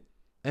sinking.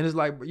 And it's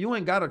like, you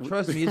ain't got to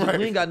trust me. It's just,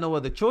 we ain't got no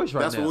other choice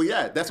right now. That's where we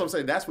at. That's what I'm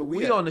saying. That's what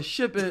we on the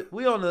ship.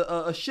 We on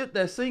a ship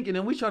that's sinking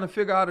and we trying to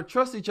figure out how to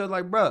trust each other.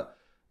 Like, bruh,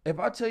 if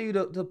I tell you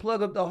to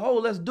plug up the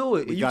hole, let's do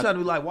it. And you trying to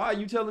be like, why are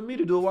you telling me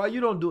to do it? Why you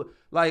don't do it?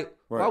 Like,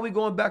 why are we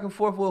going back and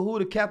forth with who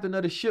the captain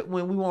of the ship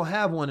when we won't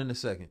have one in a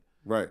second?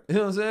 Right. You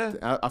know what I'm saying?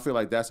 I feel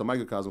like that's a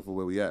microcosm for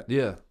where we at.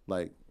 Yeah.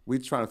 Like, we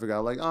trying to figure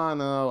out like, oh,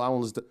 no, I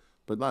want to...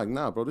 But like,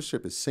 nah, bro, this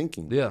ship is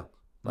sinking. Yeah.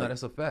 Like, no,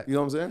 that's a fact. You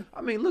know what I'm saying?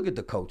 I mean, look at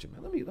the culture,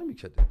 man. Let me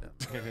shut this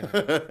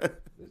down.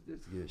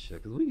 Let's get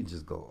shit, because we can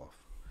just go off.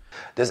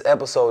 This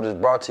episode is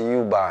brought to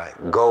you by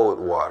Gold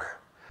Water.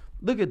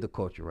 Look at the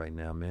culture right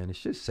now, man. It's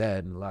just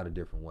sad in a lot of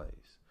different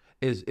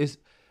ways.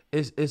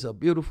 It's a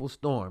beautiful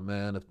storm,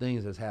 man, of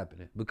things that's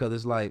happening. Because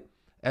it's like,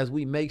 as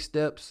we make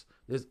steps,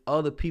 there's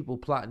other people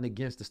plotting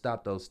against to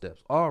stop those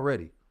steps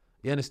already.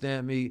 You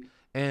understand me?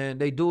 And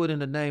they do it in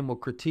the name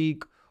of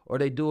critique, or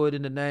they do it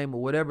in the name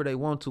of whatever they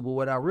want to. But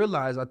what I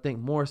realize, I think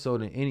more so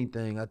than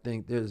anything, I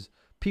think there's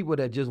people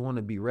that just want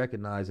to be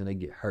recognized and they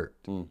get hurt.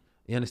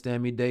 You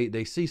understand me?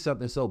 They see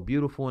something so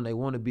beautiful and they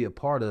want to be a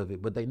part of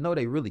it, but they know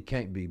they really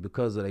can't be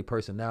because of their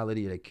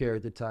personality, their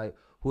character type,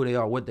 who they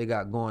are, what they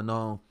got going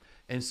on.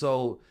 And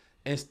so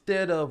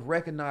instead of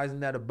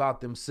recognizing that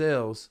about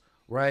themselves,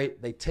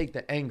 right, they take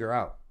the anger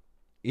out.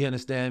 You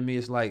understand me?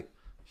 It's like,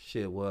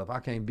 shit, well, if I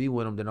can't be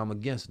with them, then I'm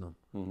against them.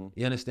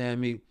 You understand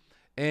me?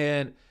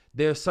 And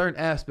there's certain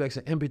aspects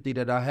of empathy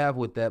that I have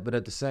with that, but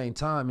at the same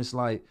time, it's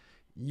like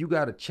you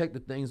got to check the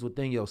things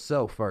within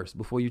yourself first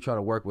before you try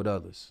to work with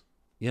others.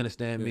 You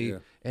understand me? Yeah.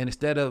 And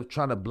instead of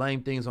trying to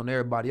blame things on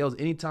everybody else,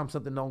 anytime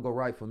something don't go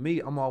right for me,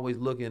 I'm always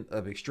looking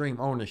of extreme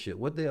ownership.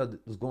 What the hell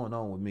is going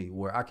on with me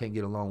where I can't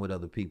get along with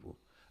other people?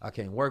 I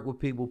can't work with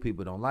people.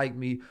 People don't like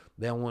me.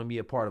 They don't want to be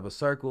a part of a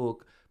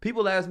circle.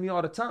 People ask me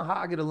all the time how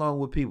I get along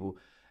with people.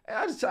 And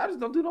I just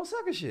don't do no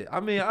sucker shit. I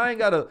mean, I ain't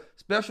got a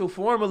special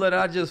formula that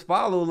I just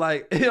follow.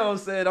 Like, you know what I'm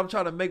saying? I'm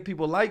trying to make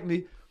people like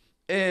me.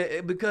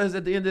 And because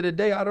at the end of the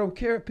day, I don't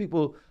care if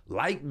people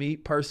like me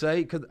per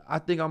se, because I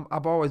think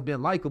I've always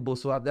been likable.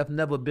 So that's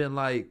never been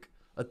like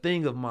a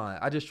thing of mine.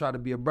 I just try to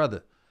be a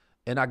brother.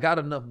 And I got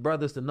enough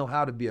brothers to know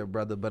how to be a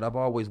brother, but I've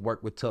always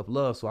worked with tough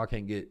love, so I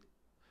can't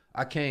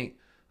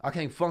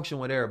function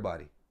with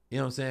everybody. You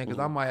know what I'm saying? Because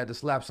I might have to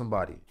slap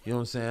somebody. You know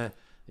what I'm saying?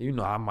 You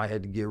know, I might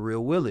have to get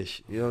real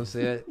willish. You know what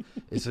I'm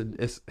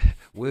saying?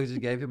 Will just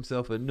gave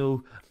himself a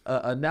new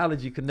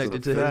analogy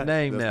connected to his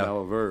name That's now.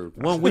 a verb.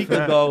 1 week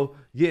ago,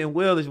 getting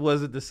willish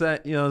wasn't the same.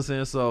 You know what I'm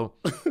saying? So,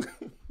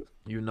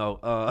 you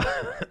know.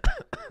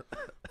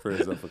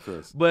 Prayers up for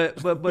Chris. But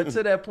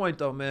to that point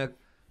though, man.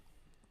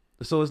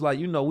 So it's like,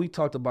 you know, we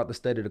talked about the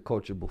state of the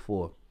culture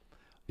before.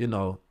 You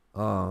know,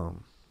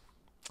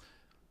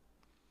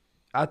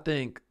 I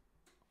think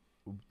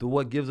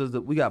what gives us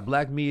we got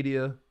black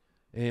media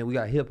and we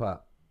got hip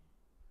hop.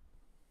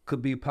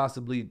 Could be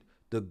possibly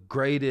the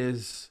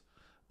greatest,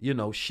 you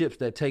know, ships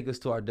that take us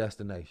to our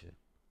destination.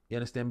 You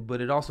understand me?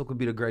 But it also could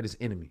be the greatest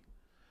enemy.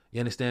 You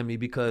understand me?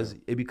 Because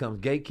it becomes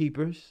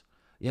gatekeepers.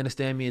 You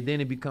understand me? And then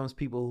it becomes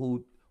people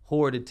who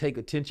hoard and take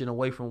attention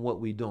away from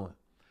what we doing.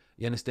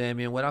 You understand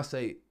me? And when I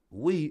say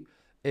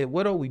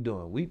what are we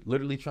doing? We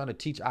literally trying to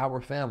teach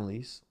our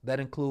families. That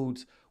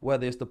includes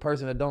whether it's the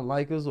person that don't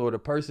like us or the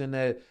person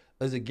that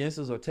is against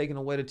us or taking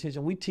away the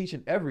attention. We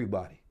teaching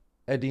everybody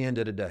at the end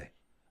of the day.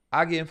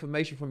 I get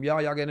information from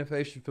y'all get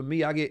information from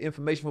me. I get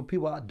information from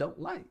people I don't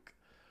like.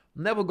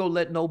 Never go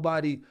let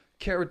nobody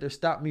character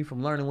stop me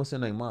from learning what's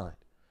in their mind.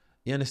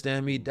 You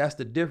understand me? That's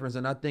the difference.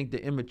 And I think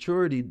the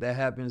immaturity that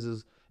happens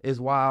is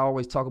why I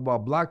always talk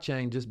about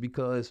blockchain, just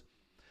because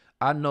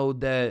I know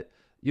that,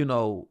 you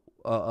know,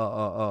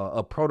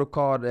 a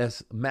protocol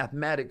that's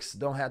mathematics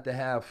don't have to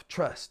have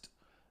trust.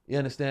 You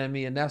understand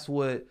me? And that's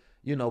what,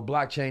 you know,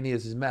 blockchain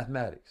is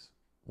mathematics.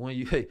 When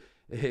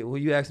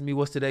you ask me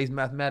what's today's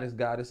mathematics,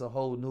 God, it's a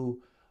whole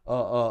new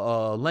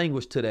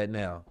language to that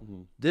now.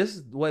 Mm-hmm. This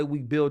is the way we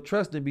build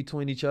trust in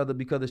between each other,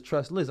 because it's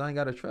trustless. I ain't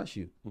got to trust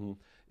you.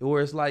 Mm-hmm.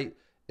 Where it's like,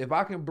 if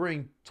I can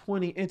bring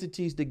 20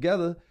 entities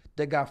together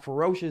that got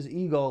ferocious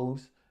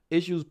egos,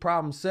 issues,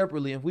 problems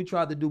separately, if we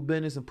tried to do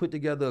business and put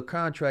together a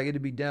contract,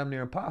 it'd be damn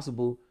near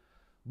impossible.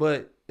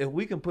 But if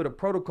we can put a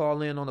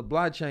protocol in on the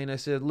blockchain that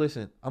says,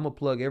 listen, I'm going to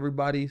plug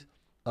everybody's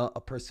a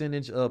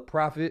percentage of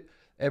profit,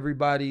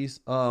 everybody's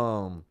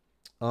goal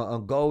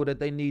that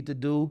they need to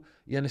do,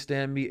 you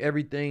understand me,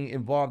 everything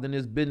involved in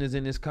this business,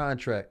 in this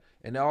contract,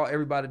 and all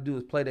everybody do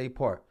is play their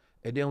part.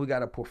 And then we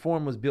got a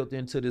performance built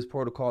into this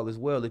protocol as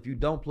well. If you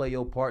don't play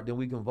your part, then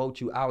we can vote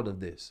you out of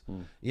this.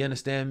 You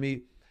understand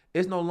me?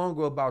 It's no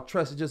longer about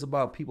trust. It's just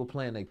about people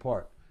playing their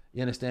part.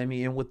 You understand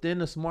me? And within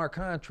the smart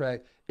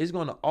contract, it's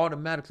going to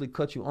automatically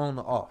cut you on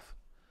or off.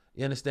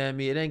 You understand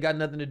me? It ain't got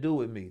nothing to do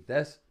with me.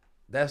 That's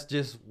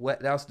just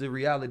that's the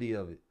reality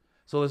of it.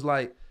 So it's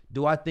like,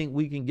 do I think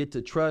we can get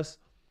to trust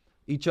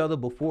each other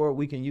before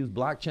we can use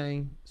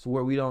blockchain, so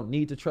where we don't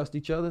need to trust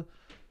each other?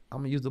 I'm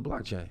going to use the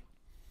blockchain.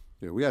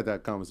 Yeah, we had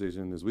that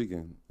conversation this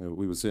weekend.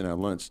 We were sitting at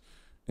lunch,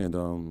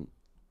 and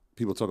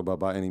people talk about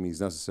by any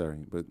means necessary,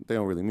 but they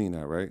don't really mean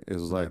that, right? It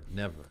was like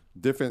never.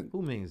 Different.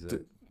 Who means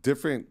that?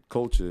 Different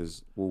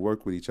cultures will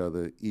work with each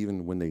other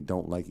even when they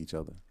don't like each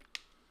other,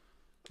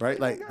 right?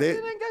 Like it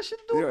ain't got shit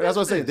to do with that's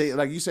what I'm saying. business.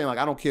 Like you saying, like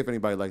I don't care if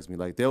anybody likes me.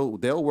 Like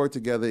they'll work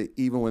together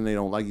even when they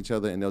don't like each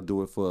other, and they'll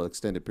do it for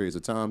extended periods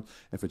of time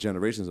and for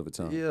generations of a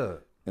time. Yeah.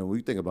 And when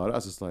we think about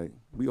us, it's like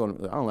I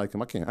don't like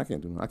him. I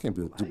can't do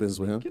business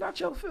with him. Get out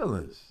your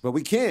feelings. But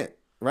we can't,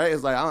 right?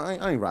 It's like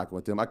I ain't rocking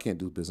with them. I can't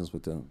do business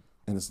with them.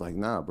 And it's like,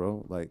 nah,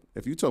 bro. Like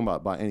if you talking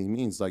about by any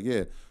means, like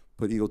yeah,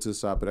 put ego to the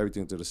side, put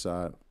everything to the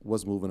side.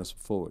 What's moving us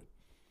forward?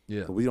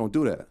 Yeah. But we don't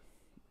do that.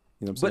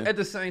 You know what I'm saying? But at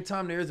the same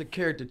time, there is a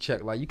character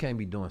check. Like you can't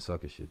be doing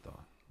sucker shit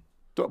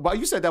though. But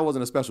you said that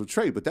wasn't a special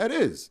trait, but that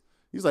is.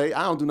 He's like,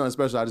 I don't do nothing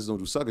special. I just don't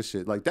do sucker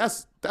shit. Like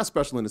that's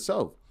special in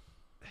itself.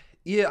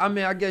 Yeah, I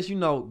mean, I guess, you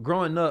know,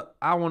 growing up,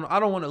 I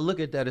don't want to look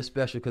at that as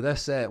special, because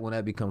that's sad when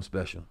that becomes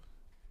special.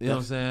 You know what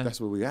I'm saying? That's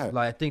where we at.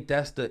 Like, I think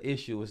that's the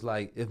issue. It's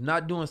like, if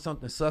not doing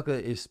something sucker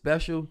is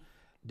special,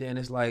 then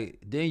it's like,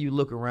 then you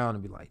look around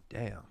and be like,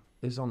 damn,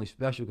 it's only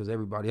special because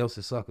everybody else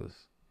is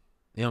suckers.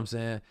 You know what I'm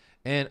saying?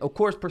 And of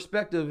course,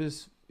 perspective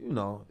is, you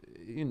know,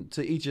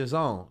 to each his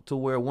own, to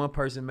where one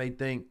person may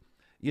think,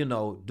 you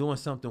know, doing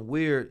something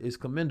weird is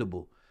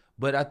commendable.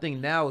 But I think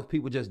now if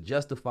people just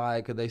justify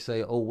it because they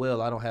say, oh,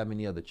 well, I don't have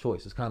any other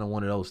choice. It's kind of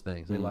one of those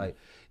things. They're like,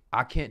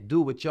 I can't do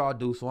what y'all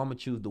do, so I'm going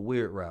to choose the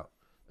weird route.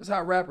 That's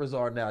how rappers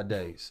are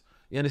nowadays.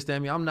 You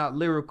understand me? I'm not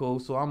lyrical,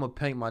 so I'm going to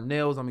paint my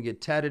nails. I'm going to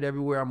get tatted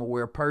everywhere. I'm going to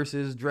wear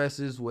purses,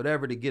 dresses,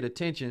 whatever to get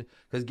attention.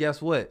 Because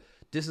guess what?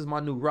 This is my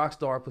new rock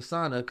star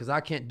persona, because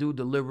I can't do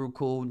the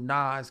lyrical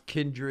Nas,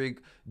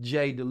 Kendrick,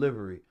 Jay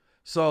delivery.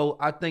 So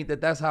I think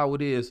that's how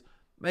it is.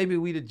 Maybe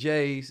we the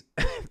Jays.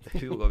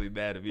 People gonna be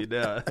mad at me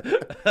now.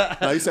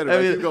 No, you said it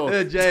right. Keep going.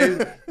 The Jays,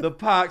 the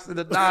Pacs, and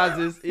the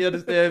Nas's. You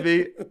understand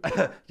me?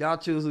 Y'all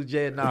choose who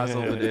Jay and Nas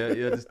over there.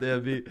 You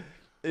understand me?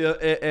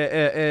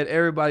 And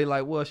everybody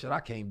like, well, shit, I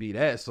can't be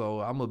that.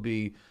 So I'm gonna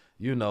be,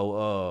 you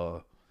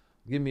know,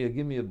 give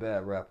me a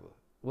bad rapper.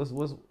 What's the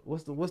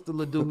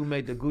little dude who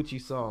made the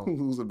Gucci song?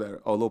 Who's the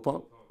better? Oh, Lil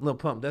Pump. Lil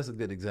Pump. That's a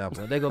good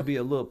example. They gonna be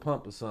a little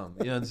pump or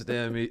something. You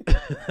understand me?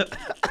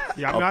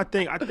 Yeah, I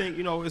mean, I think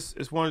you know,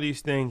 it's one of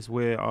these things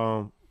where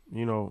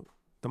you know,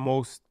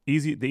 the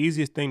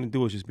easiest thing to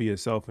do is just be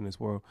yourself in this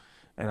world.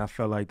 And I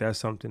felt like that's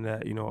something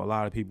that, you know, a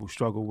lot of people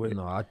struggle with.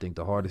 No, I think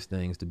the hardest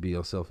thing is to be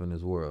yourself in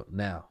this world.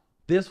 Now,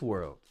 this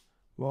world.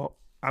 Well,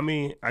 I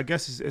mean, I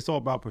guess it's all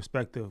about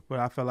perspective. But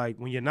I feel like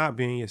when you're not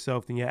being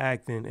yourself, then you're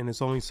acting. And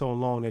it's only so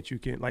long that you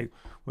can, like,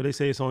 what they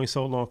say, it's only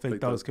so long fake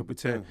thugs can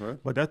pretend. Right?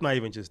 But that's not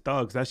even just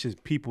thugs. That's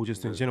just people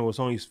just in general.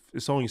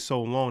 It's only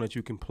so long that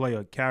you can play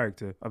a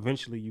character.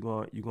 Eventually,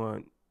 you're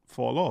going to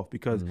fall off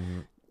because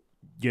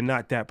you're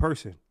not that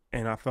person.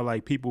 And I feel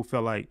like people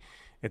feel like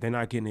if they're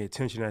not getting the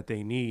attention that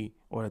they need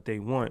or that they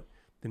want,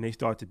 then they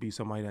start to be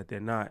somebody that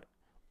they're not.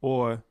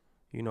 Or,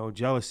 you know,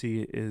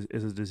 jealousy is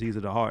a disease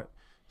of the heart.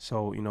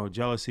 So, you know,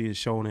 jealousy is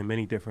shown in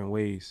many different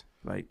ways.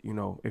 Like, you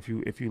know, if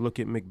you look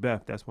at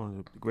Macbeth, that's one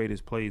of the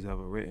greatest plays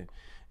ever written.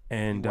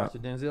 And you watched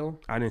it, Denzel?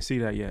 I didn't see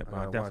that yet, but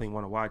I definitely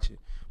want to watch it.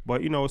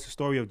 But, you know, it's a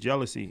story of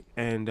jealousy.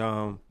 And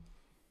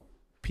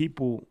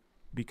people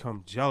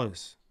become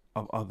jealous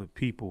of other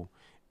people.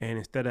 And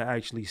instead of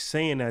actually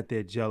saying that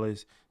they're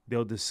jealous,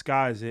 they'll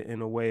disguise it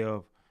in a way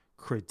of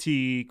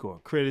critique or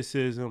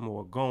criticism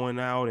or going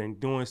out and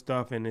doing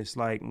stuff. And it's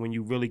like, when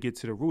you really get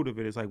to the root of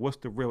it, it's like, what's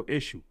the real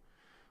issue?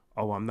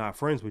 Oh, I'm not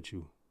friends with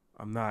you.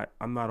 I'm not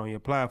on your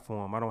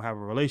platform. I don't have a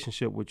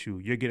relationship with you.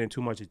 You're getting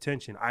too much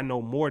attention. I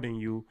know more than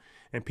you,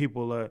 and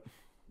people are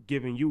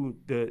giving you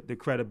the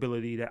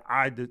credibility that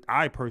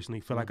I personally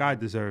feel like I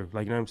deserve.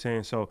 Like, you know what I'm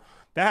saying? So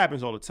that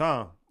happens all the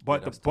time.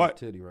 But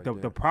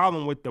the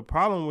problem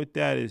with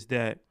that is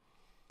that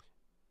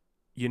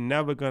you're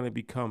never gonna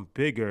become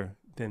bigger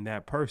than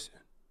that person.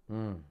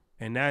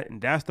 And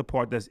that's the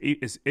part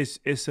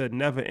it's a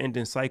never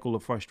ending cycle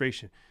of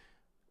frustration.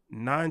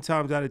 9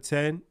 times out of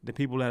 10, the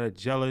people that are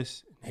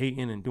jealous,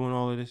 hating, and doing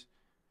all of this,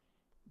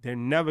 they're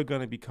never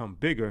gonna become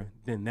bigger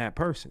than that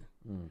person.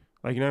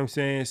 Like, you know what I'm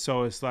saying?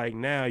 So it's like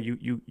now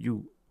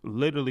you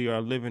literally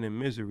are living in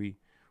misery,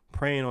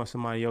 praying on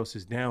somebody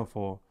else's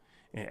downfall,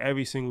 and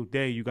every single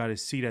day you got to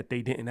see that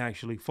they didn't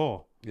actually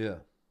fall. Yeah.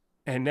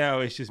 And now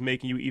it's just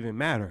making you even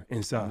madder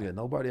inside. Yeah,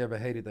 nobody ever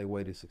hated their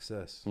way to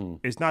success.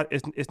 It's not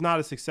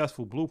a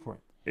successful blueprint.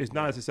 It's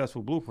not a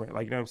successful blueprint,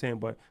 like, you know what I'm saying?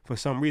 But for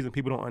some reason,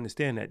 people don't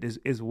understand that.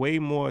 It's way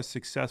more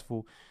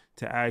successful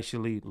to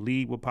actually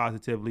lead with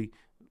positively,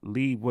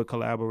 lead with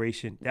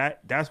collaboration.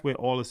 That's where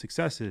all the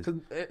success is. 'Cause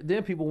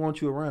then people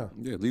want you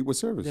around. Yeah, lead with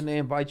service. Then they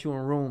invite you in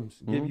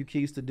rooms, give you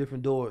keys to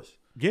different doors.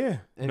 Yeah.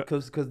 And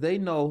because they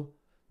know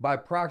by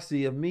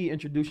proxy of me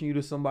introducing you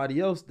to somebody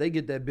else, they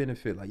get that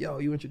benefit. Like, yo,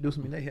 you introduced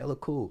me, they hella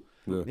cool.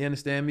 Yeah. You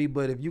understand me?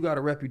 But if you got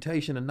a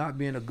reputation of not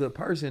being a good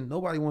person,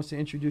 nobody wants to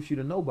introduce you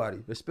to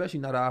nobody,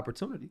 especially not an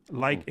opportunity.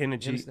 Like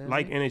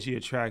energy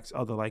attracts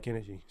other like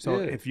energy. So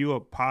if you're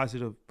a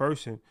positive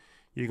person,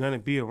 you're going to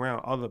be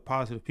around other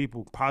positive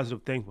people.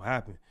 Positive things will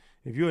happen.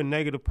 If you're a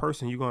negative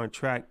person, you're going to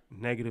attract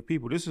negative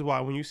people. This is why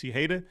when you see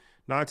hater,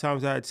 9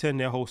 times out of 10,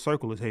 their whole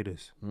circle is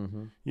haters.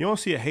 You don't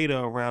see a hater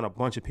around a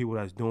bunch of people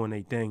that's doing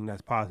their thing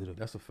that's positive.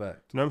 That's a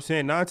fact. You know what I'm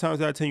saying? 9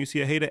 times out of 10, you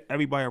see a hater,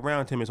 everybody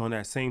around him is on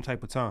that same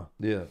type of time.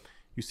 Yeah.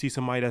 You see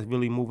somebody that's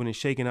really moving and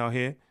shaking out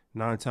here,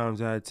 9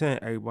 times out of 10,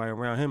 everybody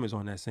around him is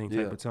on that same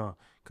type of time.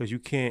 Because you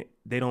can't,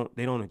 they don't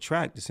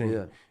attract the same.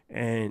 Yeah.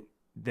 And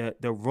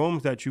the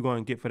rooms that you're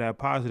going to get for that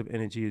positive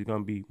energy is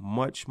going to be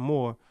much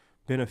more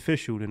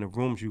beneficial than the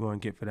rooms you're going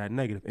to get for that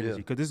negative energy.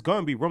 Because there's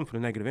going to be room for the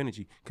negative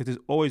energy, because there's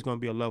always going to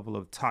be a level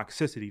of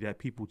toxicity that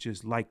people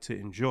just like to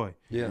enjoy.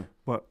 Yeah.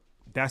 But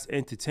that's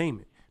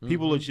entertainment.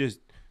 People will just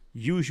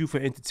use you for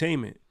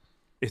entertainment.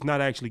 It's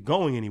not actually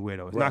going anywhere,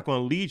 though. It's not going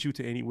to lead you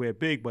to anywhere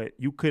big, but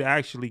you could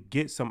actually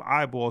get some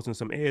eyeballs and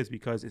some ears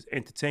because it's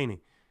entertaining.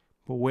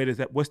 But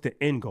what's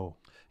the end goal?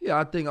 Yeah,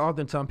 I think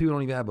oftentimes people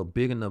don't even have a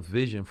big enough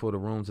vision for the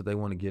rooms that they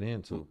want to get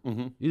into.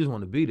 You just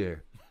want to be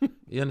there.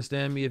 You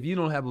understand me? If you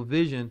don't have a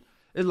vision,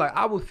 it's like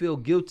I would feel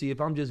guilty if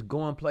I'm just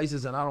going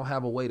places and I don't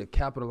have a way to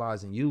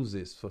capitalize and use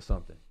this for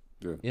something.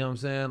 Yeah. You know what I'm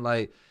saying?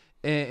 Like,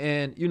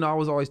 and you know, I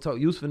was always taught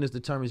usefulness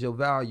determines your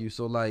value.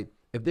 So like,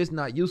 if this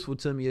not useful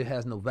to me, it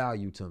has no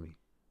value to me.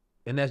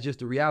 And that's just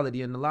the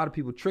reality. And a lot of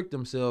people trick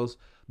themselves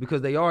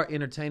because they are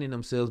entertaining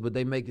themselves, but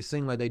they make it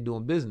seem like they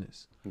doing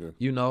business. Yeah.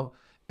 You know?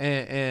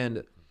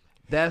 And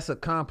that's a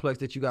complex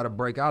that you got to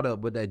break out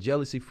of. But that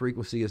jealousy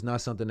frequency is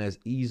not something that's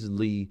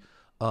easily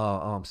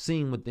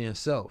seen within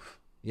self.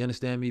 You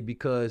understand me?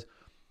 Because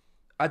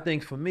I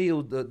think for me,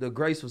 the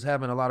grace was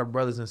having a lot of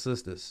brothers and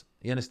sisters.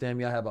 You understand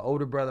me? I have an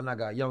older brother and I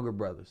got younger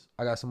brothers.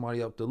 I got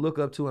somebody up to look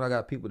up to and I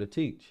got people to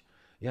teach.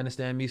 You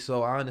understand me?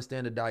 So I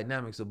understand the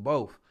dynamics of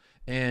both.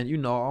 And, you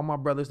know, all my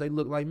brothers, they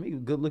look like me,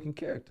 good-looking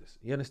characters.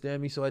 You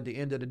understand me? So at the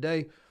end of the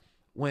day,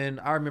 when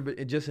I remember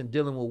just in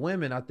dealing with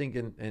women, I think,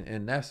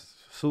 and that's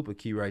super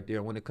key right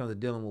there, when it comes to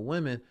dealing with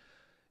women,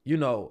 you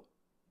know,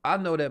 I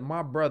know that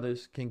my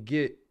brothers can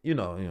get, you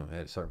know,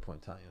 at a certain point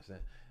in time, you know what I'm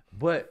saying?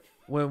 But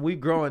when we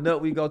growing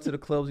up, we go to the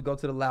clubs, we go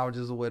to the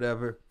lounges or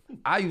whatever.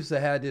 I used to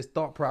have this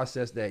thought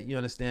process that, you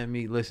understand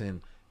me,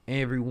 listen,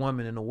 every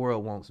woman in the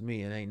world wants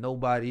me, and ain't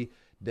nobody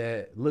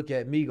that look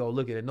at me go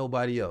looking at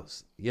nobody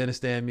else. You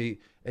understand me?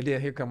 And then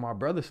here come my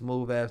brother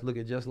smooth ass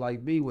looking just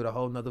like me with a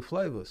whole nother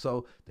flavor.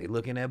 So they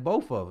looking at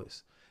both of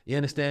us. You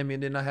understand me?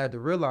 And then I had to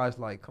realize,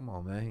 like, come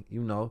on, man,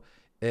 you know,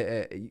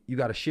 you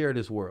got to share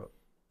this world.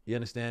 You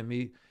understand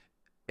me?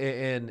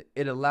 And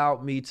it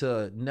allowed me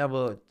to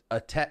never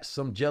attach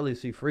some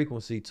jealousy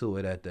frequency to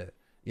it at that.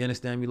 You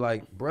understand me?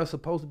 Like, bruh's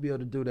supposed to be able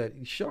to do that.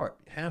 He's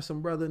sharp.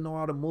 Handsome brother, know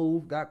how to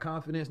move, got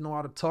confidence, know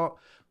how to talk,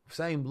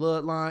 same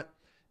bloodline.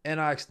 And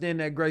I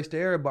extend that grace to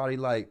everybody.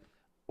 Like,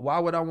 why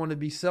would I want to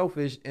be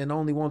selfish and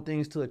only want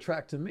things to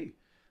attract to me?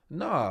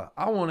 Nah,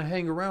 I want to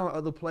hang around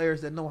other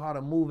players that know how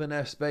to move in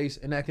that space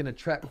and that can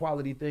attract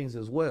quality things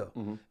as well.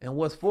 And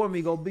what's for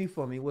me go be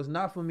for me. What's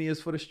not for me is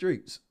for the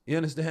streets. You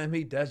understand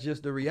me? That's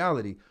just the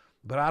reality.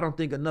 But I don't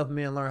think enough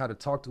men learn how to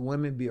talk to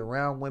women, be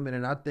around women.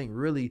 And I think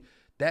really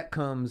that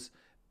comes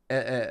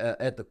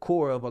at the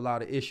core of a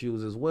lot of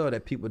issues as well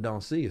that people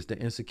don't see. It's the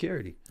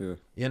insecurity. Yeah.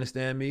 You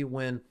understand me?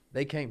 When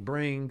they can't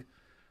bring,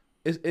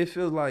 it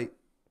feels like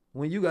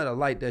when you got a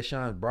light that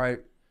shines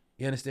bright,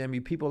 you understand me?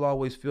 People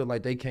always feel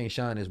like they can't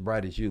shine as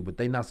bright as you, but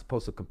they not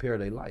supposed to compare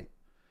their light.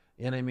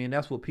 You know what I mean?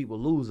 That's what people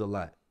lose a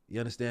lot. You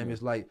understand me?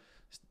 It's like,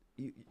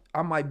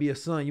 I might be a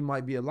sun, you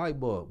might be a light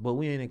bulb, but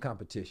we ain't in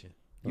competition.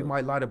 You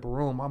might light up a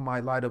room, I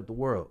might light up the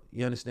world.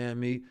 You understand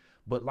me?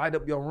 But light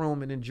up your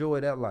room and enjoy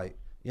that light.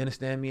 You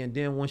understand me? And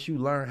then once you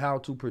learn how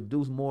to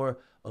produce more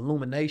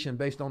illumination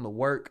based on the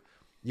work,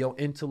 your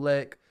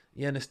intellect,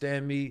 you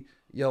understand me?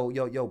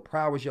 Your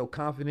prowess, your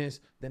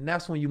confidence, then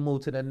that's when you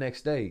move to that next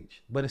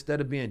stage. But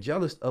instead of being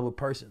jealous of a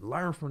person,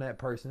 learn from that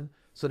person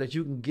so that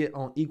you can get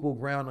on equal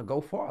ground and go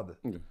farther.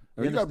 Yeah.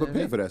 You got to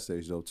prepare for that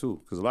stage though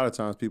too, because a lot of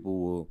times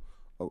people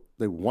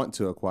they want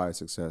to acquire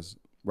success,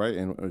 right?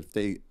 And if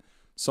they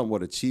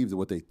somewhat achieved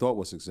what they thought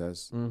was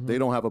success, they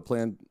don't have a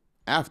plan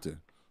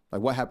after. Like,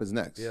 what happens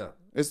next? Yeah,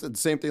 it's the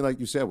same thing like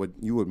you said, what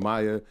you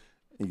admire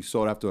and you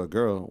sought after a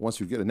girl.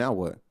 Once you get it, now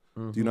what?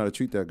 Do you know how to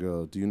treat that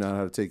girl? Do you know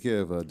how to take care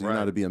of her? Do you know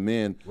how to be a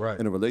man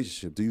in a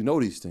relationship? Do you know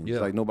these things?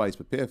 Like, nobody's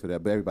prepared for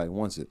that, but everybody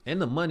wants it. And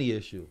the money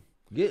issue.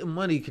 Getting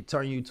money can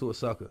turn you into a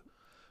sucker.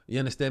 You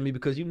understand me?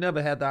 Because you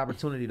never had the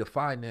opportunity to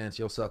finance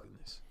your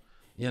suckerness.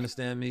 You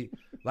understand me?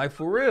 Like,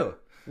 for real.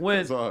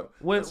 When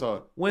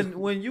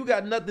you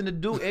got nothing to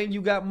do and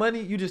you got money,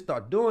 you just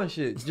start doing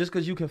shit just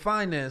because you can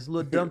finance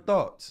little dumb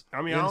thoughts.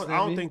 I mean, I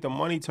don't think the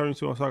money turns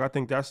you into a sucker. I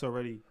think that's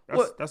already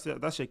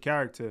that's your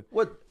character.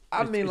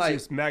 It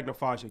just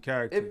magnifies your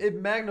character.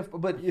 It magnifies,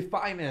 but it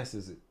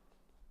finances it.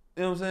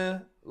 You know what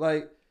I'm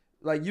saying?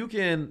 Like you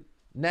can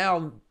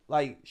now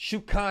like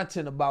shoot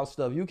content about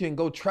stuff. You can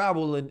go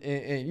travel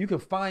and you can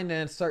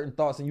finance certain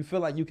thoughts and you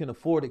feel like you can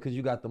afford it because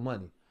you got the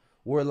money.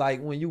 Where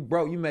like when you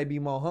broke, you may be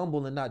more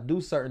humble and not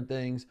do certain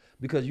things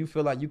because you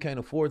feel like you can't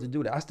afford to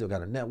do that. I still got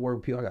to network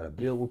with people. I got to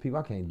build with people.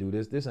 I can't do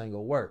this. This ain't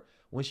gonna work.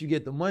 Once you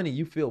get the money,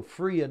 you feel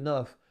free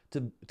enough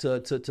to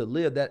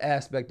live that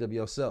aspect of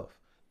yourself.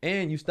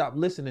 And you stop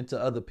listening to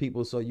other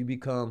people, so you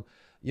become,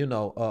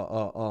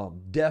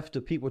 deaf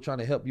to people trying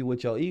to help you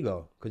with your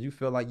ego because you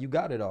feel like you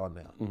got it all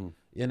now.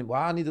 And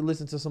well, I need to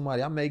listen to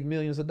somebody. I make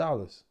millions of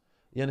dollars.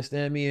 You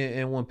understand me?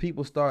 And when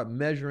people start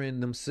measuring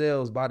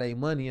themselves by their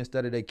money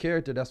instead of their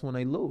character, that's when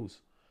they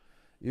lose.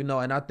 You know,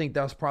 and I think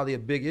that's probably a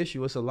big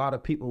issue. It's a lot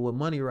of people with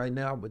money right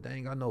now, but they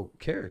ain't got no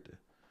character.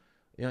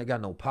 You ain't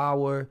got no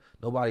power.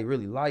 Nobody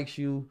really likes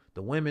you.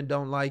 The women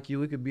don't like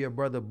you. It could be a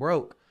brother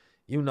broke.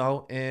 You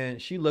know,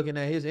 and she looking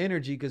at his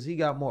energy because he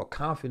got more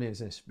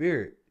confidence and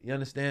spirit. You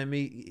understand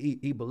me?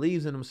 He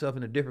believes in himself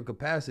in a different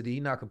capacity. He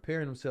not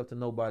comparing himself to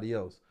nobody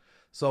else.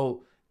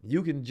 So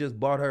you can just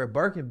bought her a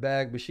Birkin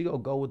bag, but she gonna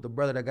go with the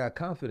brother that got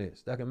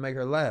confidence, that can make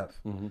her laugh.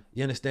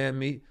 You understand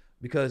me?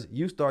 Because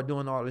you start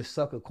doing all this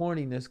sucker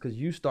corniness because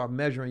you start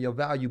measuring your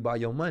value by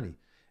your money.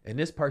 And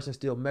this person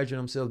still measuring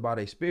themselves by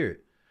their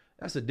spirit.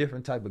 That's a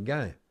different type of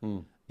game.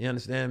 You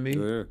understand me?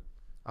 Yeah.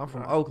 I'm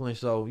from Oakland,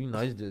 so, you know,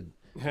 it's just...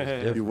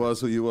 You was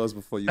who you was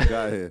before you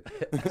got here.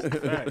 That's a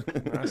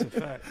fact. That's a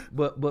fact.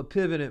 But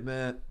pivoting,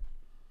 man.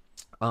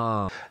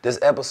 This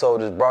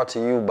episode is brought to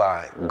you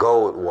by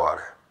Gold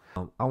Water.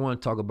 I want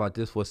to talk about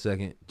this for a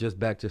second, just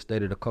back to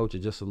State of the Culture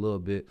just a little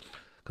bit,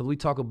 because we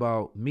talk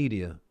about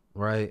media,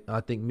 right? I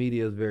think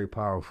media is very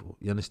powerful.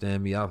 You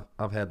understand me?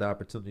 I've had the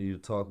opportunity to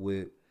talk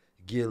with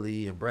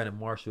Gilly and Brandon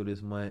Marshall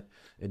this month,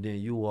 and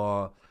then you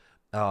all.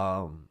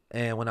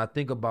 And when I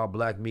think about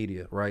black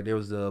media, right, there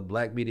was a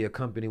black media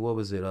company, what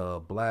was it,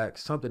 black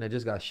something that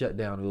just got shut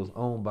down. It was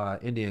owned by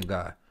an Indian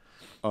guy.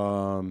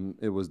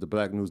 It was the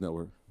Black News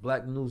Network.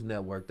 Black News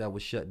Network that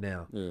was shut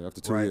down. Yeah,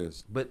 after 2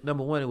 years. But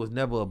number one, it was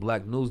never a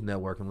Black News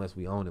Network unless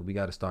we own it. We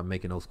got to start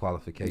making those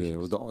qualifications. Yeah, it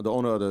was the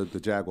owner of the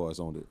Jaguars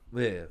owned it.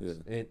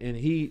 Yeah. And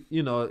he,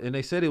 you know, and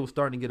they said it was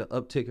starting to get an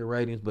uptick in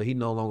ratings, but he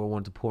no longer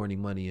wanted to pour any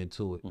money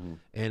into it.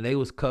 And they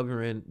was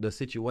covering the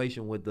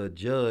situation with the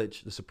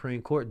judge, the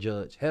Supreme Court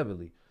judge,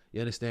 heavily.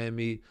 You understand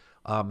me?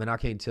 And I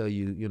can't tell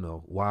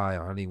you, why.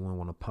 I don't even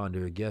want to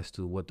ponder a guess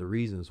to what the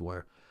reasons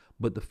were.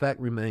 But the fact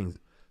remains,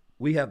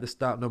 we have to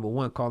stop, number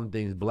one, calling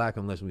things black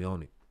unless we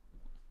own it.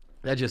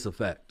 That's just a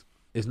fact.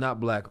 It's not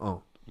black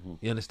owned.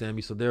 You understand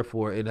me? So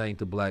therefore, it ain't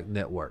the black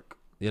network.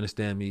 You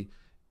understand me?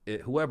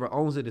 Whoever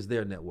owns it is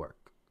their network.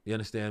 You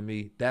understand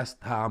me? That's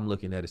how I'm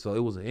looking at it. So it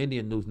was an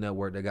Indian news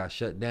network that got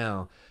shut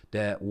down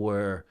that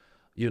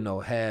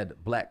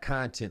had black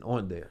content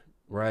on there,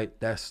 right?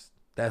 That's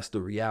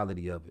the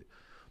reality of it.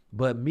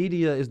 But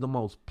media is the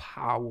most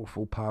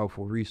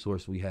powerful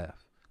resource we have.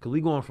 Because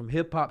we going from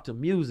hip hop to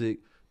music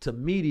to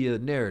media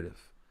narrative.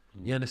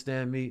 You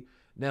understand me?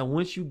 Now,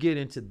 once you get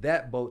into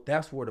that boat,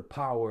 that's where the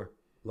power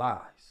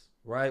lies,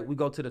 right? We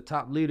go to the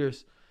top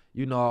leaders.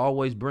 I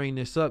always bring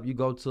this up. You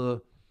go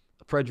to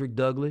Frederick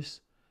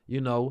Douglass,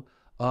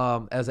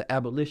 as an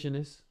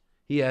abolitionist.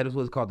 He had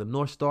what's called the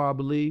North Star, I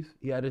believe.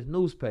 He had his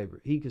newspaper.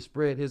 He could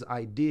spread his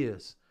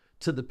ideas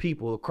to the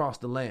people across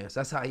the lands.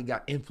 That's how he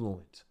got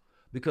influence.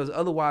 Because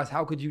otherwise,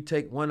 how could you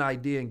take one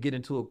idea and get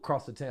into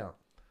across the town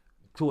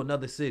to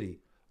another city,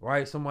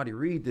 right? Somebody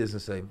read this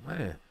and say,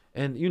 man.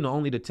 And,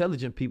 only the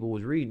intelligent people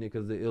was reading it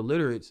because the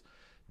illiterates,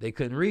 they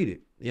couldn't read it.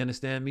 You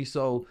understand me?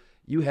 So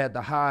you had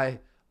the high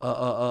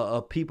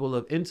people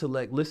of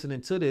intellect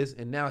listening to this,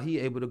 and now he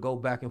able to go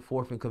back and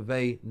forth and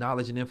convey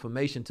knowledge and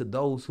information to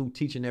those who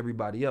teaching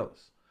everybody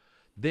else.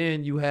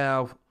 Then you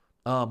have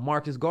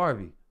Marcus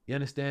Garvey, you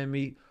understand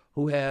me,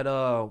 who had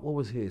what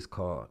was his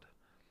called?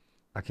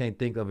 I can't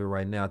think of it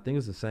right now. I think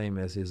it's the same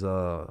as his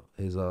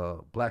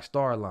Black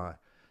Star Line.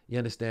 You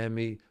understand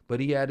me? But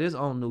he had his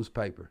own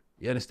newspaper.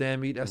 You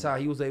understand me? That's how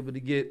he was able to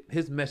get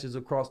his message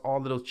across all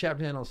of those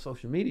chapters and on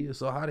social media.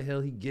 So how the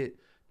hell he get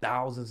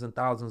thousands and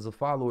thousands of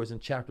followers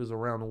and chapters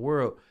around the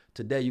world?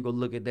 Today you go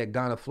look at that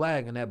Ghana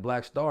flag and that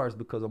black stars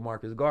because of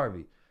Marcus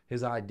Garvey.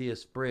 His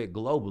ideas spread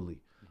globally,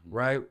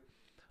 right?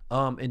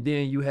 And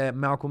then you had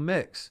Malcolm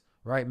X,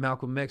 right?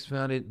 Malcolm X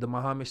founded the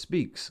Muhammad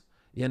Speaks.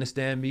 You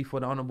understand me?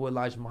 For the Honorable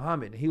Elijah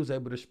Muhammad. And he was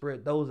able to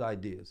spread those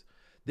ideas.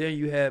 Then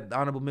you had the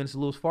Honorable Minister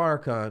Louis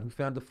Farrakhan, who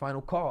founded the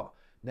Final Call.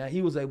 Now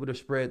he was able to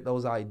spread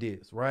those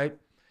ideas, right?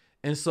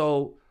 And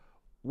so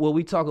when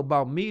we talk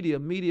about media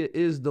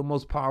is the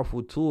most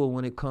powerful tool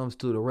when it comes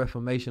to the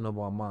reformation of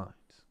our minds.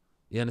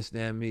 You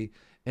understand me?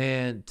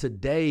 And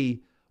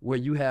today, where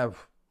you have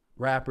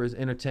rappers,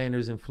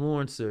 entertainers,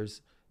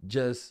 influencers,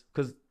 just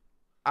because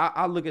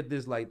I look at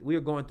this like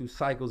we're going through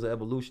cycles of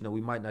evolution that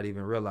we might not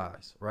even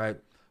realize, right?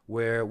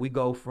 Where we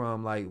go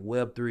from like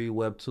Web 3,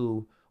 Web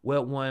 2,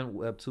 Web 1,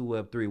 Web 2,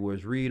 Web 3, where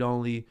it's read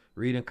only,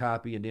 read and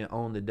copy, and then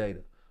own the data.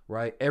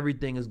 Right?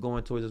 Everything is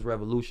going towards this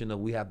revolution of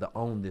we have to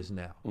own this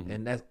now.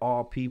 And that's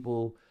all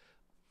people,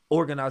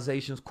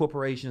 organizations,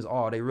 corporations,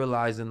 all they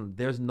realizing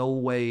there's no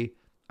way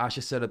I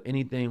should set up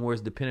anything where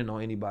it's dependent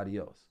on anybody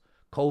else.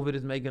 COVID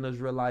is making us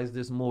realize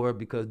this more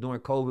because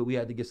during COVID, we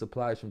had to get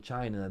supplies from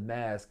China and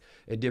masks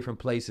at different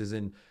places.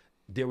 And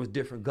there was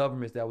different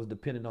governments that was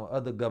dependent on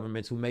other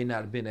governments who may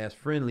not have been as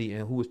friendly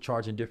and who was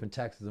charging different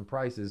taxes and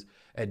prices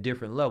at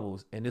different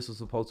levels. And this was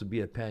supposed to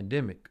be a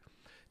pandemic.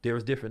 There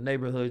was different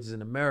neighborhoods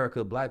in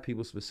America, black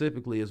people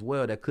specifically as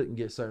well, that couldn't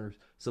get certain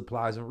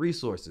supplies and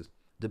resources,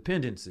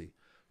 dependency,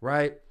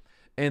 right?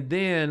 And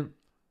then,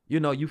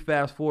 you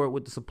fast forward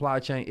with the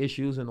supply chain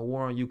issues and the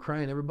war on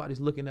Ukraine,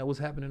 everybody's looking at what's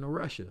happening in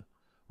Russia,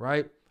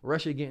 right?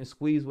 Russia getting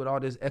squeezed with all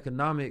this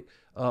economic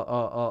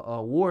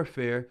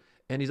warfare,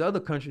 and these other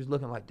countries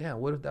looking like, damn,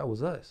 what if that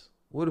was us?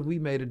 What if we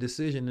made a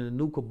decision and the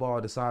new cabal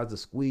decides to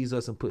squeeze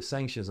us and put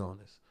sanctions on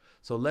us?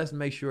 So let's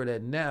make sure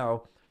that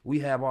now we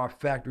have our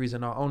factories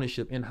and our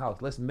ownership in-house.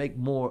 Let's make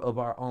more of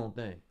our own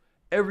thing.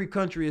 Every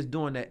country is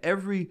doing that.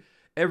 Every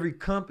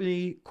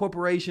company,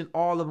 corporation,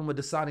 all of them are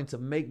deciding to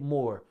make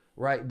more,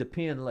 right?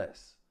 Depend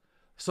less.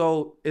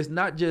 So it's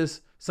not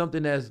just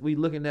something that we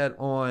looking at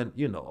on,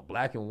 a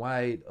black and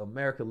white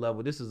America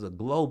level. This is a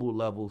global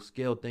level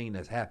scale thing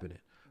that's happening,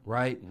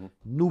 right?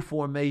 New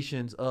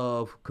formations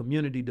of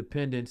community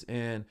dependence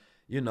and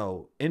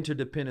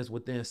interdependence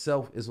within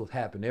self is what's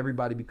happening.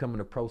 Everybody becoming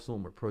a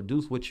prosumer.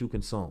 Produce what you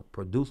consume.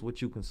 Produce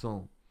what you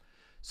consume.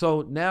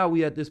 So now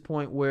we at this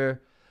point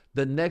where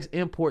the next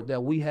import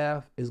that we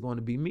have is going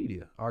to be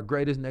media. Our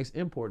greatest next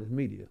import is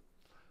media.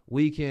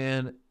 We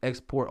can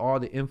export all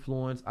the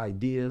influence,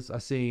 ideas. I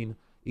seen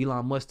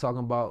Elon Musk talking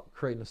about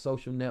creating a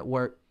social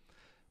network.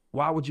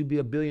 Why would you be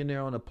a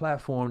billionaire on a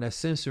platform that's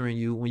censoring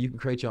you when you can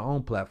create your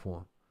own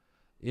platform?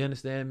 You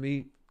understand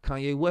me?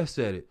 Kanye West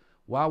said it.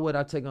 Why would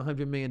I take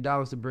 $100 million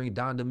to bring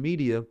Donda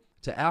Media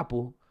to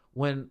Apple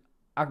when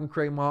I can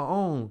create my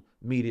own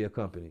media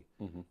company?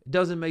 It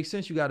doesn't make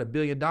sense. You got $1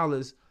 billion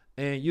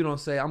and you don't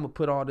say, I'm going to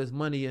put all this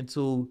money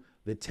into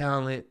the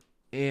talent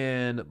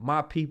and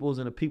my peoples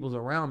and the peoples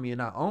around me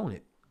and I own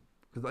it.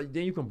 Because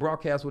then you can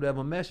broadcast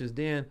whatever message.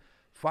 Then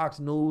Fox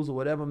News or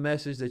whatever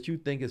message that you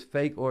think is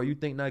fake or you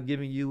think not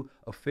giving you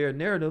a fair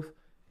narrative,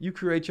 you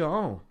create your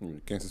own.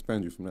 Can't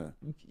suspend you from that.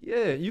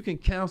 Yeah, you can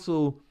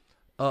cancel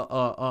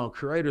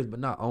creators, but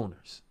not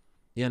owners.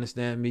 You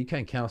understand me? You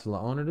can't cancel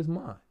an owner. That's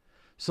mine.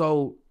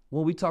 So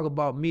when we talk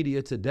about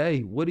media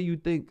today, what do you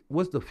think,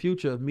 what's the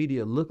future of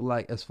media look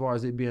like as far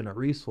as it being a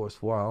resource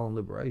for our own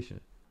liberation?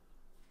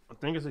 I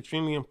think it's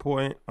extremely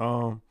important.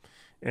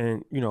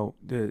 And you know,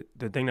 the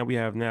thing that we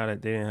have now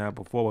that they didn't have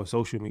before was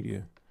social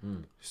media.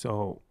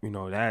 So, you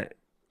know, that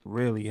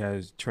really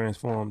has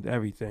transformed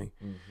everything.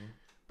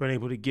 Been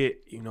able to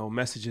get, you know,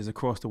 messages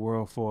across the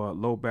world for a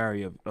low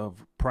barrier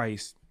of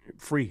price,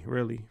 free,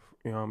 really.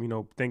 You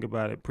know, think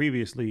about it.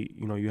 Previously,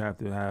 you know, you have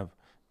to have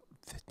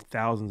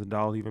thousands of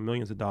dollars, even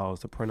millions of dollars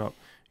to print up,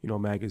 you know,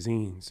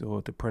 magazines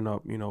or to print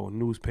up, you know,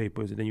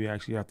 newspapers. And then you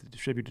actually have to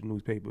distribute the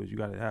newspapers. You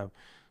got to have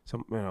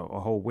some, you know, a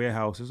whole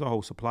warehouse. There's a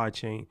whole supply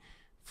chain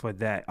for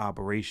that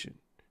operation.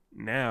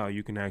 Now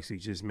you can actually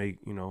just make,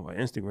 you know, an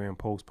Instagram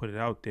post, put it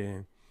out there,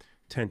 and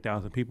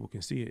 10,000 people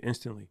can see it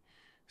instantly.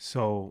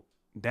 So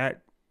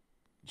that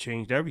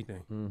changed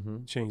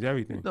everything. Changed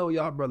everything. You know,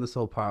 y'all brothers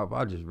so powerful.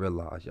 I just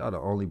realized y'all the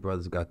only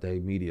brothers got their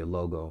media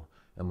logo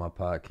in my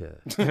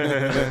podcast.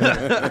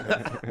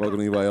 Welcome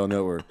to EYL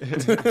Network.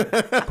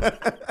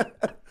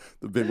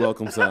 The big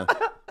welcome sign.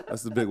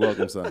 That's the big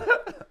welcome sign.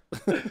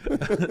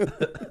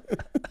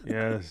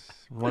 Yes,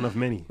 one of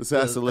many. This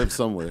has to live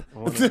somewhere.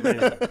 One of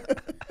many.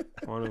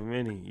 One of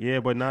many.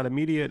 Yeah, but now the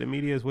media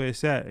is where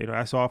it's at. You know,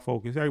 that's our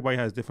focus. Everybody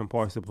has different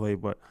parts to play,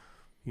 but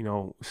you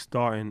know,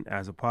 starting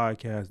as a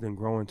podcast, then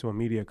growing to a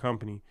media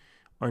company,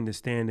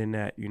 understanding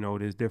that, you know,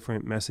 there's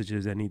different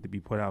messages that need to be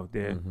put out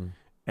there.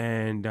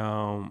 And,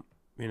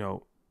 you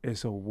know,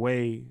 it's a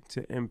way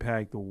to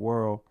impact the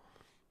world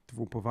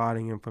through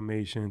providing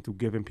information, through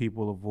giving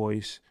people a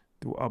voice,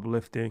 through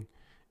uplifting.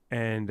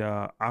 And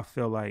I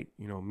feel like,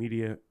 you know,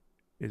 media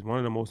is one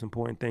of the most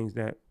important things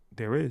that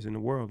there is in the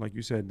world. Like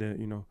you said, that,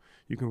 you know,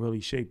 you can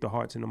really shape the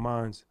hearts and the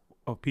minds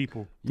of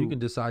people. You can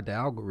decide the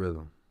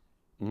algorithm.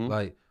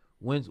 Like,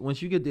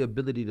 once you get the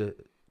ability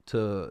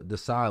to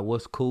decide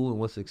what's cool and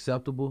what's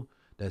acceptable,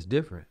 that's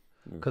different.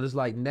 Because it's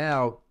like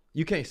now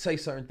you can't say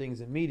certain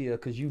things in media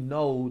because you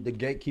know the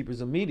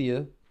gatekeepers of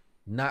media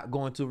not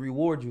going to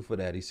reward you for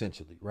that,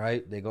 essentially,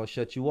 right? They're going to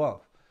shut you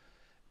off.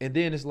 And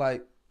then it's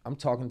like, I'm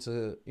talking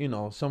to, you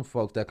know, some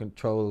folks that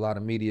control a lot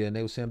of media, and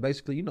they were saying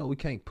basically, you know, we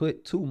can't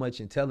put too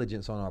much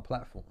intelligence on our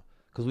platform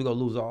because we're going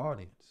to lose our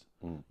audience.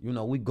 You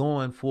know, we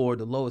going for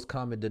the lowest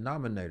common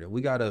denominator.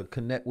 We got to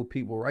connect with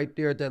people right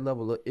there at that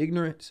level of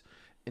ignorance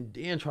and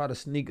then try to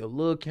sneak a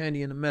little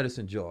candy in the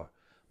medicine jar.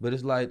 But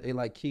it's like, they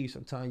like, Keith,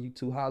 sometimes you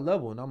too high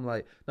level. And I'm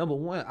like, number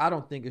one, I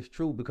don't think it's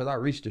true because I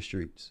reached the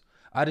streets.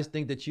 I just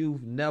think that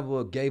you've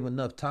never gave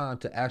enough time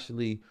to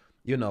actually,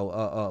 you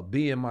know,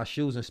 be in my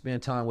shoes and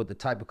spend time with the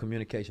type of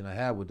communication I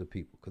have with the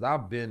people. Because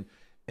I've been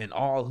in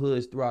all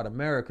hoods throughout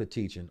America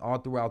teaching, all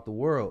throughout the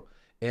world,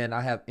 and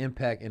I have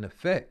impact and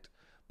effect.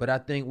 But I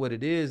think what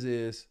it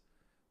is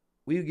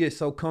we get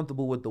so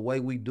comfortable with the way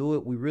we do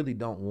it, we really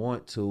don't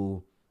want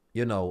to,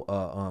 you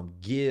know,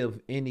 give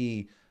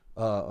any,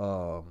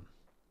 what's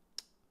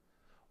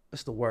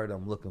the word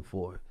I'm looking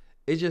for?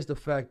 It's just the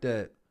fact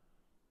that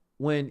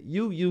when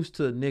you used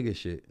to nigga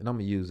shit, and I'm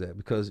gonna use that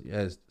because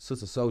as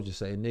Sister Soldier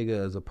say,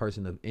 nigga is a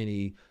person of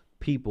any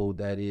people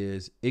that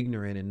is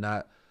ignorant and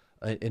not,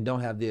 and don't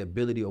have the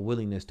ability or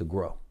willingness to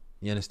grow.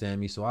 You understand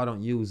me? So I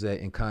don't use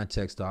that in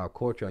context to our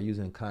culture. I use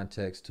it in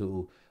context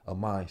to a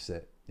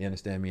mindset. You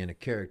understand me? And a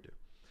character.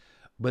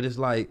 But it's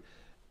like,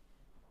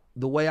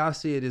 the way I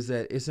see it is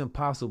that it's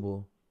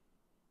impossible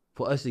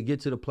for us to get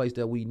to the place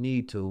that we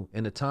need to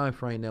in the time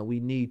frame that we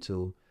need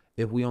to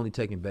if we only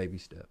taking baby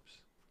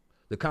steps.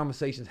 The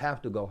conversations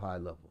have to go high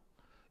level.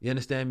 You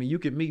understand me? You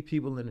can meet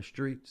people in the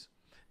streets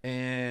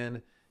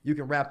and you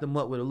can wrap them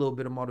up with a little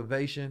bit of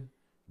motivation,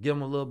 give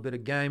them a little bit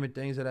of game and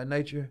things of that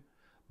nature.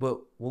 But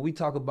when we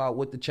talk about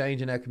what the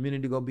change in that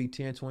community gonna be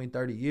 10, 20,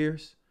 30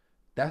 years,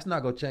 that's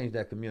not gonna change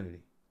that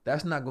community.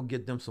 That's not gonna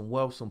get them some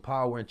wealth, some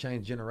power, and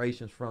change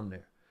generations from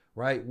there,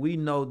 right? We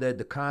know that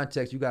the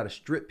context, you gotta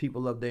strip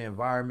people of their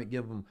environment,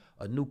 give them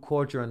a new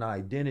culture and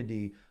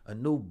identity, a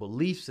new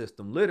belief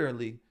system,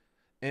 literally,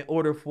 in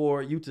order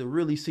for you to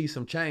really see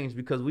some change,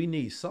 because we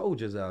need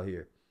soldiers out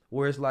here.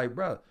 Where it's like,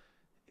 bro,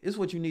 it's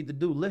what you need to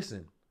do,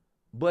 listen.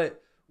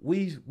 But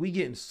we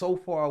getting so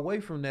far away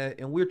from that,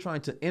 and we're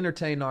trying to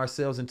entertain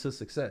ourselves into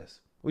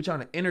success. We're trying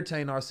to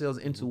entertain ourselves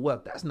into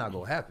wealth. That's not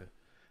gonna happen.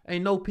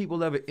 Ain't no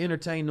people ever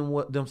entertain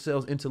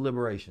themselves into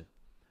liberation.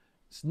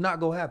 It's not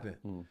gonna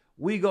happen.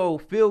 We go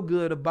feel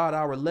good about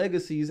our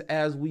legacies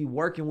as we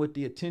working with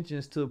the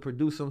intentions to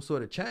produce some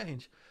sort of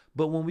change.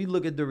 But when we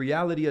look at the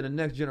reality of the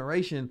next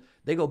generation,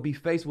 they gonna be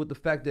faced with the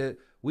fact that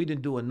we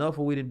didn't do enough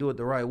or we didn't do it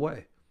the right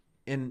way.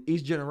 And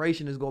each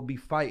generation is gonna be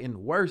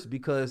fighting worse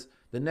because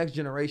the next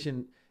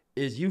generation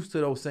is used to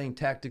those same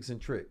tactics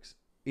and tricks.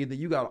 Either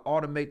you got to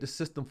automate the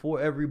system for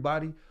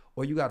everybody,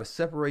 or you got to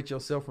separate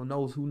yourself from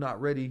those who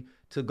not ready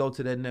to go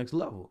to that next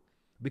level.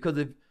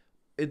 Because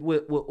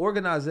with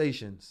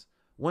organizations,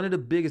 one of the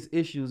biggest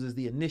issues is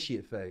the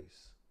initiate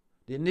phase.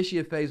 The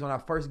initiate phase, when I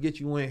first get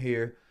you in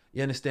here,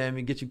 you understand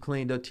me, get you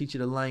cleaned up, teach you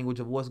the language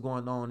of what's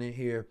going on in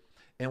here.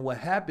 And what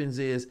happens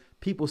is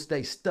people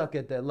stay stuck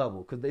at that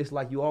level because it's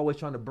like you always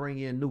trying to bring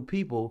in new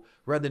people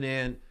rather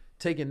than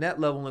taking that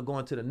level and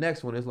going to the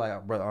next one, it's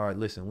like, brother, all right,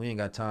 listen, we ain't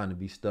got time to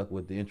be stuck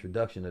with the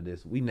introduction of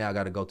this. We now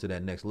got to go to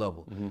that next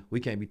level. We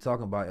can't be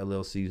talking about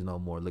LLCs no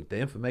more. Look, the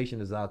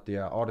information is out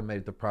there. I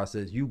automated the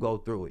process. You go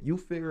through it. You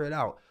figure it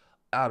out.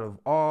 Out of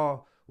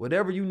all,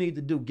 whatever you need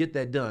to do, get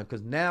that done.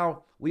 Because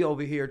now we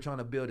over here trying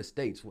to build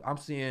estates. I'm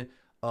seeing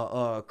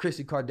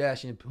Chrissy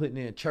Kardashian putting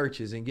in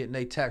churches and getting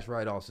their tax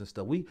write-offs and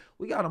stuff. We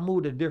got to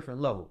move to different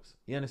levels.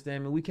 You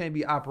understand me? We can't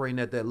be operating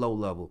at that low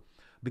level.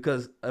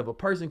 Because if a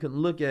person can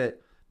look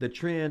at the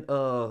trend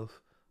of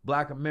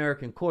Black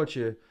American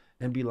culture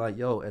and be like,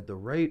 yo, at the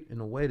rate and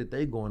the way that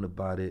they going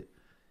about it,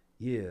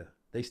 yeah,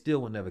 they still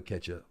will never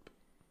catch up.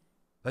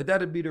 Like,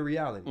 that'd be the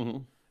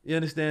reality. You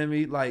understand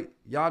me? Like,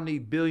 y'all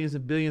need billions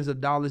and billions of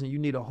dollars, and you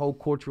need a whole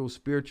cultural,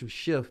 spiritual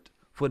shift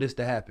for this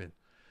to happen.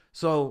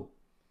 So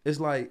it's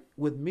like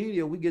with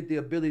media, we get the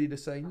ability to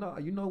say, no,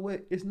 you know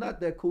what? It's not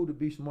that cool to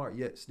be smart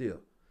yet still.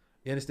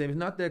 You understand? It's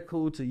not that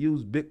cool to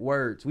use big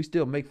words. We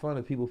still make fun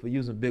of people for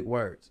using big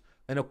words.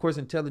 And of course,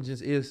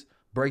 intelligence is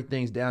break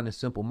things down in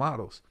simple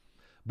models.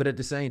 But at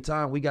the same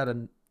time, we got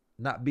to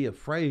not be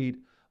afraid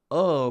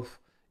of,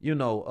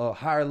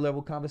 higher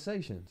level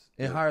conversations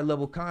and higher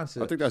level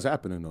concepts. I think that's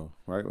happening though,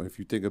 right? If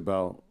you think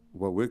about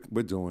what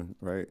we're doing,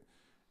 right?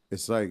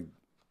 It's like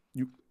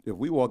if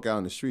we walk out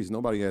in the streets,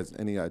 nobody has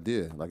any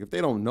idea. Like, if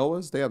they don't know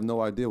us, they have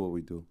no idea what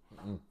we do,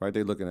 right?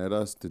 They looking at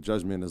us. The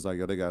judgment is like,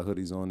 yo, they got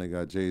hoodies on, they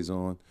got J's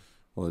on,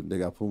 or they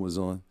got Pumas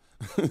on,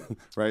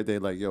 right? They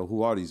like, yo,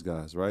 who are these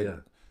guys, right? Yeah.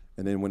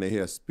 And then when they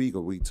hear us speak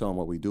or we tell them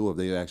what we do, if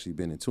they've actually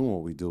been in tune with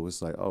what we do,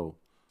 it's like, oh,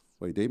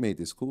 wait, they made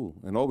this cool.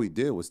 And all we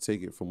did was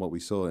take it from what we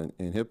saw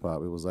in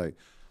hip-hop. It was like,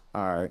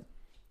 all right,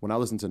 when I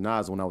listened to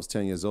Nas when I was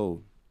 10 years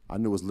old, I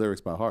knew his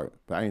lyrics by heart,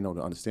 but I didn't know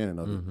the understanding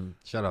of it.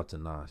 Shout out to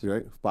Nas.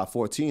 Right? By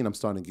 14, I'm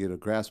starting to get a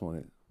grasp on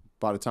it.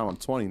 By the time I'm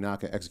 20, now I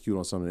can execute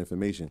on some of the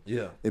information.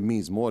 Yeah. It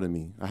means more to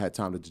me. I had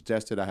time to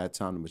digest it. I had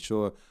time to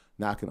mature.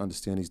 Now I can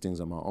understand these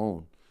things on my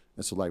own.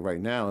 And so, like, right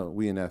now,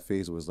 we in that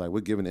phase where it's like we're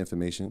giving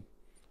information,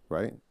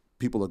 right?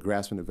 People are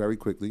grasping it very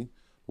quickly.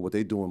 But what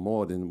they're doing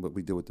more than what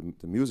we did with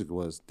the music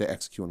was they're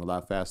executing a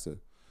lot faster.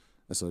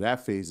 And so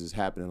that phase is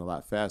happening a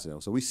lot faster.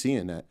 So we're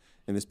seeing that,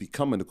 and it's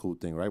becoming the cool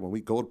thing, right? When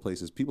we go to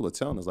places, people are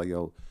telling us, like,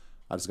 yo,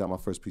 I just got my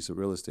first piece of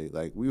real estate.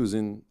 Like, we was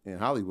in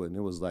Hollywood, and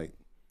it was like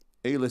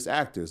A-list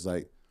actors,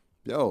 like,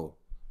 yo,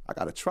 I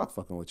got a truck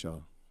fucking with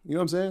y'all. You know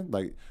what I'm saying?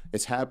 Like,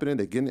 it's happening.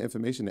 They're getting the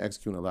information. They're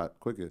executing a lot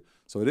quicker.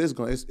 So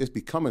it's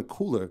becoming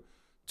cooler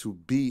to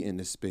be in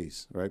this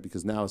space, right?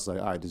 Because now it's like,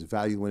 all right, there's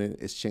value in it.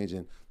 It's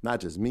changing not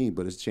just me,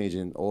 but it's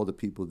changing all the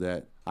people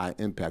that I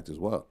impact as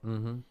well.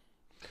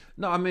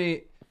 No, I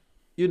mean,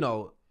 we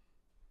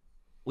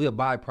a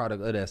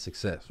byproduct of that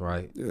success,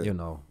 right? Yeah.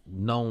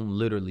 Known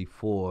literally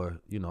for,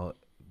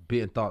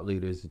 being thought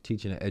leaders and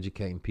teaching and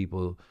educating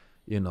people,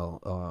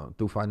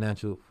 through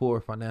financial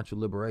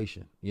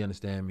liberation. You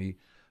understand me?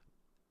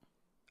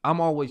 I'm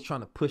always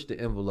trying to push the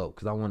envelope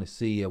because I want to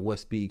see at what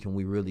speed can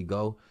we really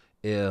go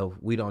if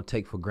we don't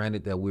take for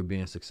granted that we're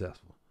being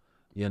successful.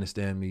 You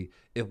understand me?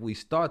 If we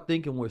start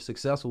thinking we're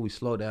successful, we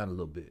slow down a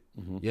little bit.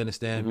 You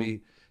understand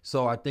me?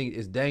 So I think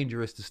it's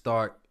dangerous to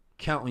start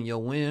counting your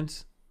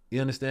wins. You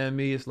understand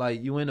me? It's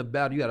like you in a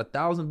battle, you got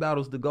 1,000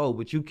 battles to go,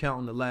 but you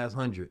counting the last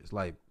 100. It's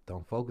like,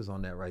 don't focus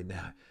on that right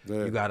now.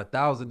 Yeah. You got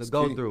 1,000 to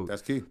go through.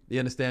 That's key. You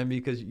understand me?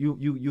 Because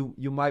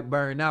you might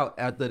burn out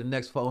after the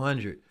next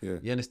 400. Yeah.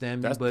 You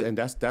understand me?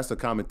 That's the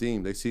common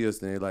theme. They see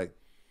us and they're like,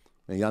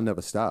 man, y'all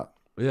never stop.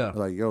 Yeah.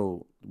 Like,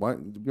 yo,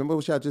 remember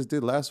what y'all just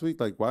did last week?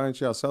 Like, why aren't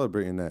y'all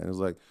celebrating that? And it was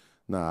like,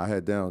 nah, I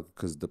had down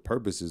because the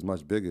purpose is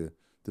much bigger.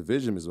 The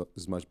vision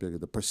is much bigger.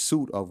 The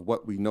pursuit of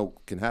what we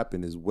know can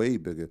happen is way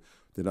bigger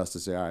than us to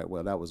say, all right,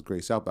 well, that was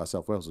great. South by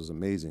Southwest was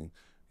amazing.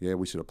 Yeah,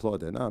 we should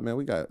applaud that. Nah, man,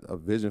 we got a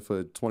vision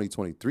for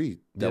 2023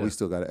 that we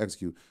still got to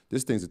execute.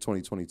 This thing's a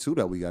 2022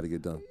 that we got to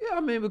get done. Yeah,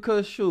 I mean,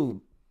 because,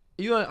 shoot,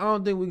 I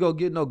don't think we go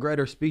get no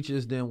greater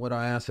speeches than what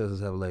our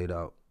ancestors have laid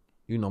out.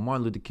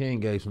 Martin Luther King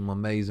gave some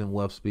amazing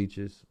wealth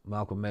speeches.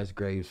 Malcolm X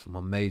gave some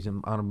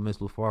amazing. Honorable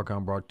Mr.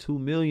 Farrakhan brought 2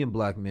 million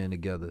black men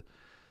together.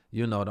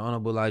 The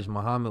Honorable Elijah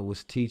Muhammad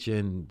was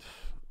teaching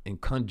in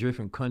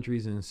different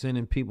countries and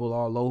sending people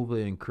all over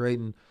and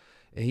creating.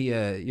 And he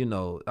had,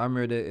 I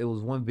remember that it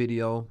was one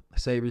video,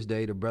 Savior's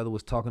Day, the brother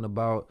was talking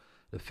about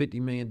the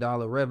 $50 million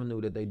revenue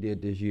that they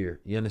did this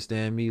year. You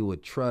understand me?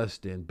 With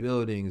trust and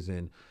buildings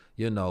and,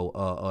 they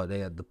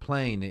had the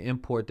plane, the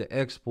import, the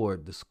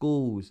export, the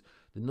schools,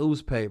 the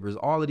newspapers,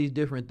 all of these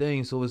different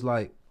things. So it's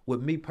like,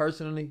 with me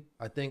personally,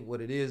 I think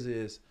what it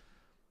is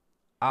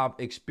I've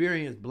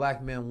experienced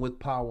black men with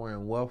power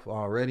and wealth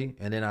already,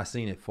 and then I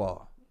seen it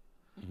fall.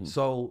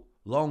 So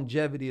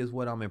longevity is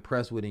what I'm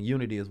impressed with, and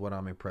unity is what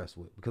I'm impressed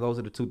with, because those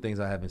are the two things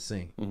I haven't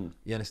seen.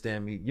 You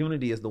understand me?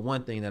 Unity is the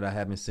one thing that I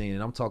haven't seen,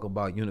 and I'm talking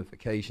about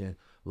unification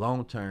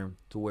long term,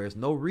 to where there's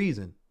no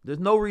reason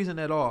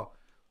at all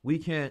we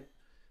can't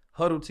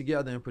huddle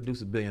together and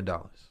produce $1 billion.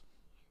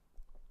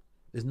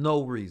 There's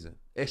no reason,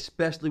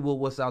 especially with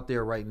what's out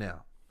there right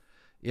now.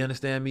 You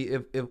understand me?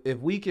 If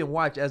we can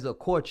watch as a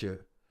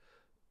culture,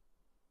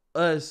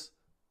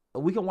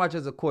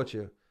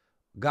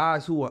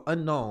 guys who are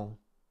unknown,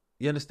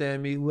 you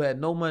understand me, who had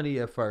no money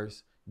at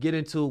first, get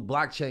into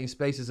blockchain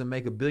spaces and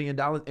make $1 billion,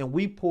 and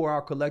we pour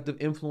our collective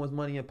influence,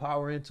 money, and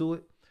power into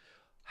it.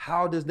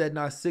 How does that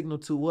not signal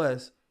to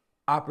us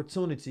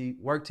opportunity,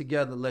 work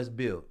together, let's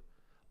build?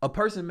 A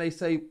person may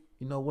say,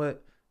 you know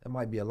what, that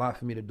might be a lot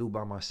for me to do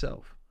by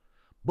myself.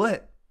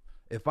 But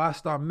if I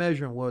start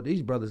measuring, well,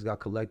 these brothers got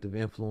collective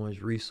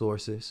influence,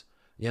 resources,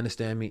 you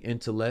understand me,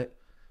 intellect.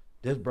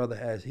 This brother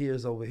has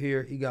his over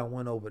here, he got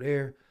one over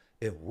there.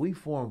 If we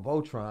form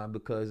Voltron,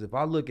 because if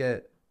I look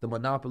at the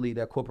monopoly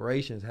that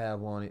corporations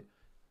have on it,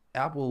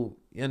 Apple,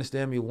 you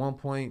understand me,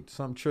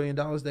 $1.some trillion,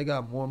 they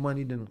got more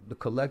money than the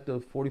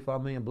collective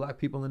 45 million black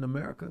people in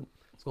America.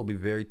 It's gonna be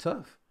very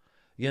tough.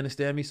 You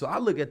understand me? So I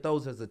look at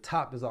those as the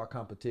top as our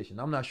competition.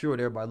 I'm not sure what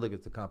everybody look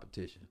at the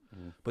competition,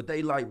 but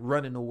they like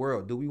running the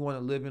world. Do we want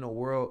to live in a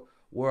world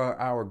where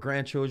our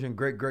grandchildren,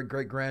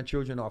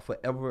 great-great-great-grandchildren are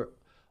forever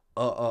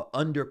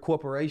under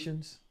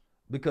corporations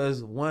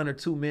because one or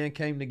two men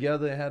came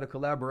together and had a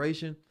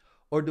collaboration?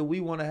 Or do we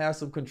want to have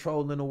some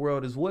control in the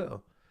world as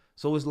well?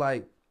 So it's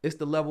like, it's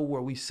the level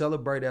where we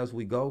celebrate as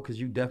we go, because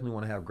you definitely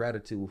want to have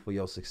gratitude for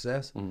your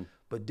success.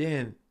 But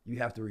then you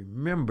have to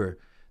remember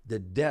the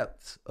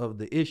depths of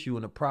the issue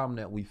and the problem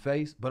that we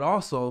face, but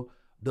also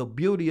the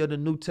beauty of the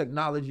new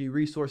technology,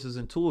 resources,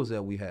 and tools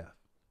that we have.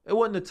 It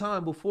wasn't a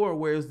time before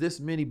where it's this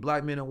many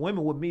black men and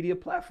women with media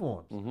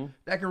platforms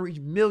that can reach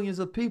millions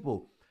of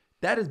people.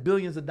 That is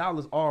billions of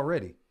dollars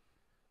already.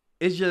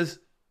 It's just,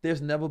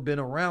 there's never been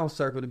a round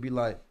circle to be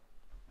like,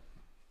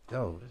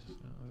 yo,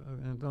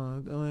 you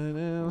know what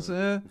I'm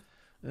saying?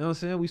 You know what I'm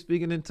saying? We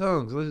speaking in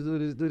tongues. Let's do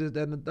this,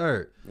 that, and the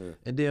third. Yeah.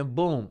 And then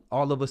boom,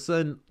 all of a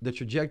sudden the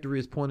trajectory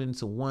is pointing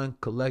into one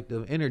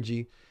collective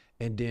energy.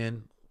 And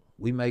then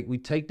we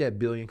take that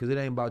billion, because it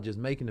ain't about just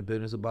making the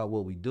billion, it's about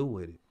what we do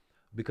with it.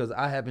 Because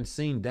I haven't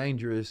seen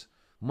dangerous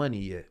money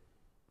yet.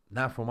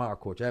 Not from our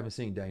culture. I haven't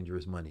seen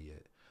dangerous money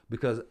yet.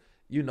 Because,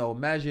 you know,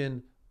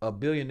 imagine a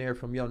billionaire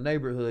from your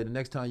neighborhood. The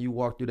next time you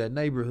walk through that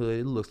neighborhood,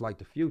 it looks like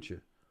the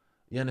future.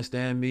 You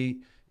understand me?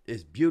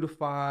 It's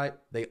beautified.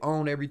 They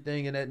own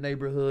everything in that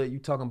neighborhood. You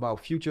talking about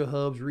future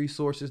hubs,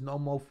 resources, no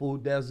more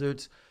food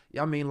deserts.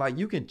 I mean, like,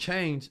 you can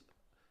change.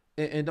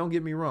 And don't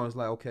get me wrong. It's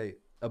like, okay,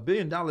 $1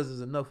 billion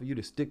is enough for you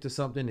to stick to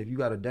something if you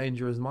got a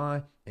dangerous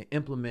mind and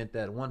implement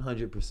that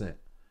 100%.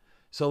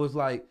 So it's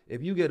like,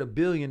 if you get $1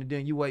 billion and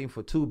then you waiting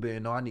for $2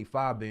 billion, no, I need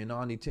 $5 billion, no,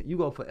 I need 10, you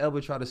go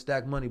forever try to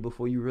stack money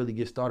before you really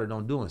get started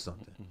on doing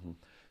something.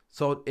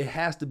 So it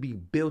has to be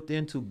built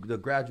into the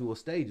gradual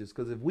stages.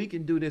 Because if we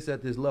can do this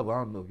at this level, I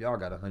don't know if y'all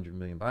got 100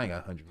 million, but I ain't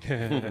got 100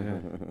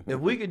 million. If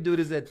we can do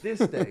this at this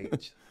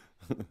stage,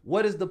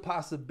 what is the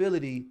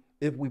possibility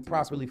if we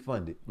properly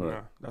fund it?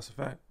 Yeah, that's a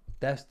fact.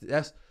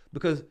 That's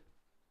because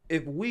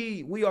if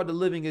we are the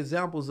living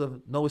examples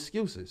of no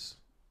excuses.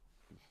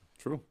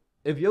 True.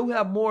 If you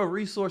have more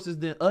resources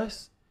than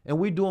us and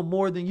we doing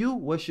more than you,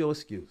 what's your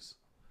excuse?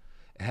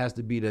 It has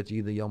to be that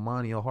either your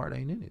mind or your heart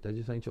ain't in it. That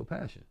just ain't your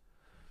passion.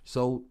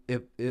 So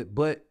if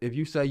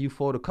you say you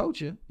for the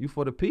culture, you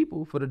for the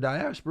people, for the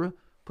diaspora,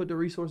 put the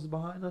resources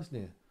behind us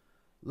then.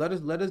 Let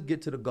us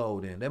get to the goal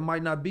then. That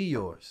might not be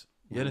yours.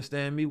 You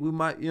understand me? We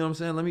might, you know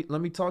what I'm saying?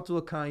 Let me talk to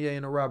a Kanye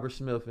and a Robert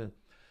Smith, and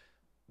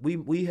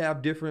we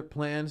have different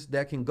plans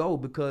that can go,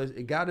 because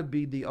it gotta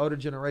be the older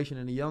generation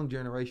and the young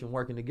generation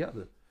working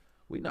together.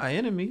 We not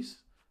enemies.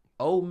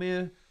 Old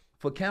men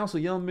for counsel,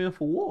 young men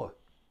for war.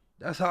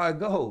 That's how it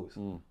goes.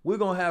 We're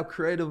going to have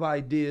creative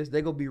ideas.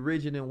 They're going to be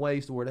rigid in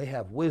ways to where they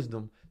have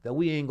wisdom that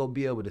we ain't going to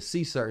be able to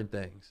see certain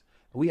things.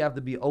 We have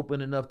to be open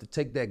enough to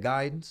take that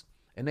guidance,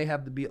 and they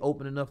have to be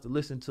open enough to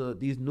listen to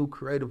these new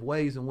creative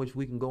ways in which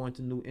we can go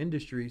into new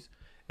industries,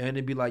 and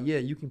it'd be like, yeah,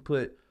 you can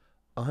put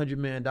 $100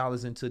 million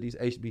into these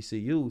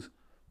HBCUs,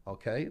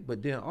 okay?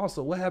 But then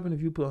also, what happened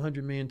if you put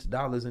 $100 million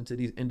into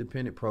these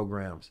independent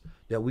programs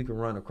that we can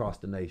run across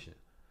the nation?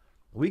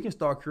 We can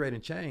start creating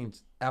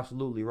change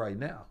absolutely right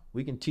now.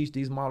 We can teach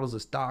these models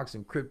of stocks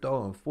and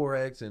crypto and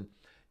Forex and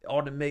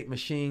automate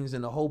machines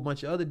and a whole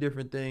bunch of other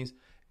different things.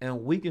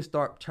 And we can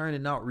start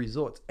turning out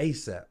results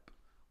ASAP.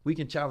 We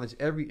can challenge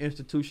every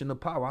institution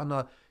of power. I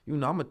know, I'm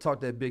going to talk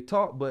that big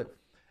talk, but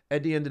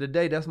at the end of the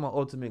day, that's my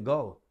ultimate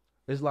goal.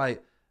 It's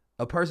like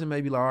a person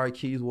may be like, all right,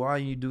 Keys, why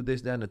don't you do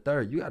this, that, and the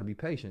third? You got to be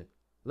patient.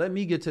 Let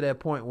me get to that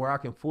point where I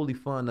can fully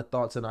fund the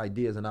thoughts and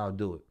ideas, and I'll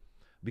do it.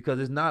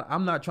 Because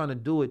I'm not trying to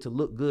do it to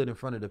look good in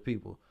front of the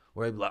people,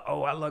 where they be like,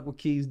 oh, I like what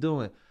Key's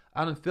doing.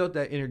 I done felt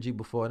that energy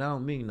before, and I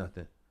don't mean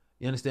nothing.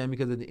 You understand?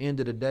 Because at the end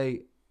of the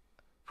day,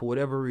 for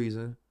whatever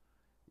reason,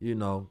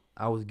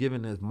 I was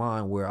given this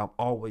mind where I'm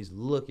always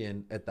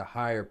looking at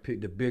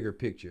the bigger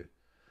picture.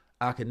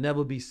 I could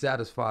never be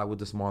satisfied with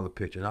the smaller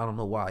picture. And I don't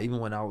know why.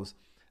 Even when I was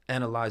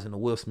analyzing the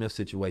Will Smith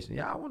situation,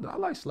 I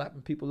like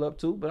slapping people up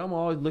too, but I'm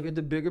always looking at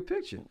the bigger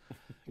picture.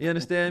 You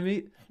understand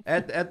me?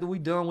 After we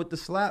done with the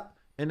slap,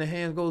 and the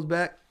hand goes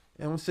back,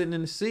 and I'm sitting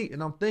in the seat,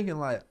 and I'm thinking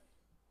like,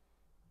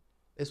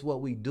 it's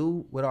what we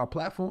do with our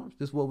platforms.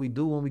 This is what we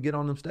do when we get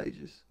on them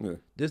stages. Yeah.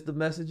 This the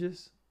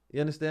messages. You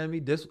understand me?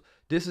 This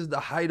is the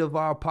height of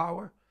our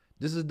power.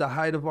 This is the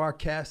height of our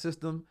caste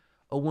system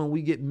or when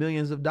we get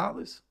millions of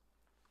dollars,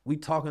 we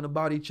talking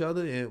about each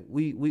other and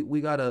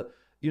we gotta,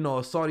 you know,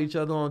 assault each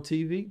other on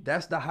TV.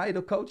 That's the height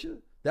of culture.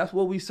 That's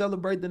what we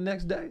celebrate the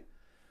next day.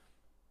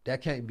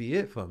 That can't be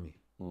it for me.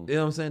 You know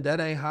what I'm saying? That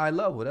ain't high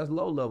level. That's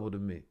low level to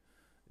me.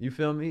 You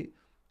feel me?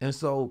 And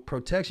so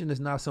protection is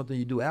not something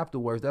you do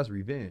afterwards. That's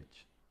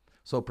revenge.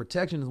 So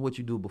protection is what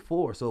you do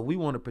before. So if we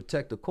want to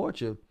protect the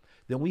culture,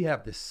 then we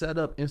have to set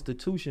up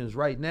institutions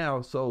right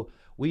now so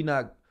we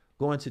not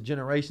going to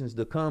generations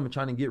to come and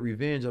trying to get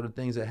revenge on the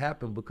things that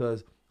happen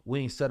because we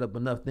ain't set up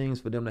enough things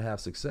for them to have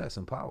success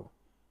and power.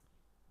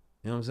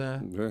 You know what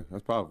I'm saying? Yeah,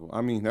 that's powerful.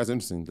 I mean, that's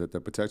interesting,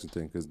 that protection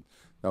thing, because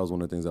that was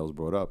one of the things that was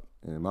brought up.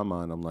 And in my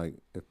mind, I'm like,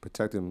 if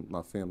protecting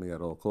my family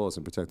at all costs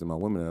and protecting my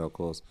women at all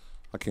costs,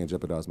 I can't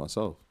jeopardize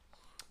myself.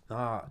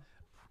 Here's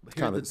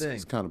the thing.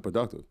 It's kind of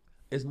productive.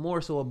 It's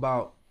more so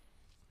about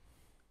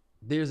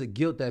there's a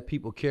guilt that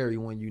people carry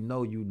when you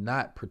know you're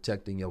not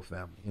protecting your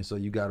family. And so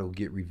you got to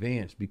get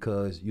revenge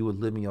because you were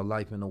living your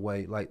life in a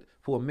way. Like,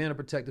 for a man to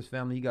protect his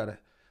family, you got to,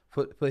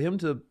 for him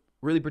to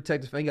really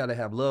protect his family, you got to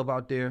have love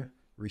out there,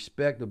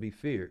 respect, or be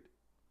feared.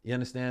 You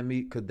understand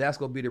me? Because that's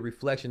going to be the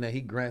reflection that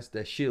he grants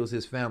that shields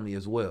his family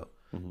as well.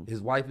 Mm-hmm.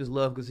 His wife is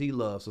loved because he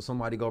loves, so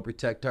somebody go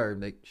protect her.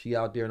 She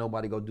out there,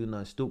 nobody go do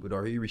nothing stupid,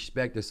 or he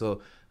respect her,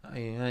 so I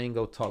ain't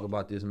go talk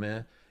about this,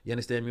 man. You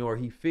understand me? Or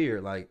he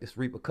feared, like, it's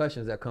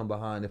repercussions that come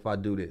behind if I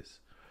do this.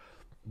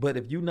 But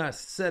if you're not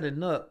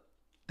setting up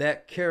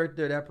that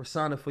character, that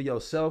persona for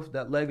yourself,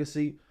 that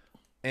legacy,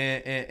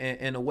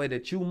 and the way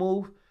that you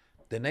move,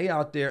 then they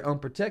out there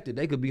unprotected.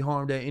 They could be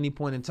harmed at any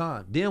point in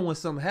time. Then when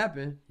something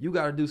happen, you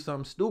got to do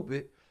something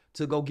stupid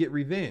to go get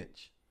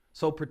revenge.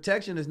 So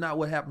protection is not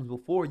what happens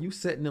before. You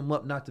setting them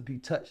up not to be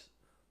touched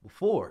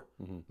before.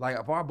 Mm-hmm. Like,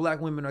 if our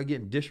black women are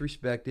getting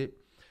disrespected,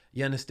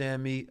 you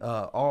understand me,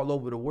 all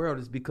over the world,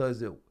 it's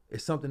because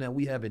it's something that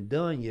we haven't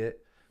done yet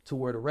to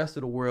where the rest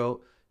of the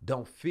world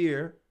don't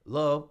fear,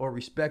 love, or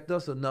respect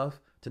us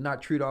enough to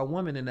not treat our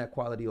women in that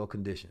quality or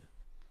condition.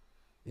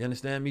 You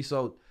understand me?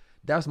 So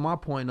that's my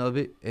point of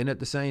it. And at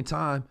the same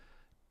time,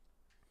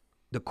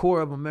 the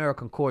core of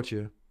American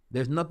culture,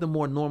 there's nothing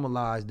more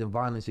normalized than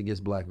violence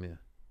against black men.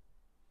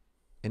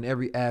 In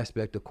every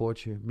aspect of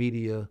culture,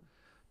 media,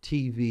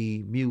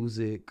 TV,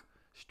 music,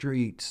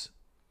 streets,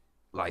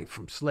 like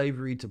from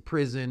slavery to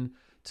prison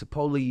to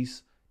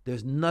police,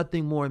 there's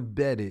nothing more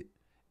embedded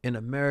in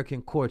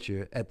American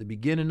culture at the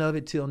beginning of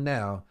it till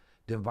now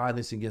than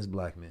violence against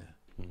black men.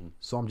 Mm-hmm.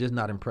 So I'm just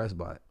not impressed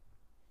by it.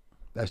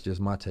 That's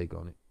just my take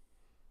on it.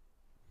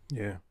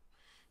 Yeah.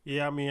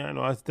 Yeah, I mean, I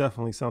know that's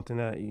definitely something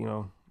that, you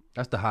know.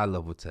 That's the high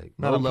level take.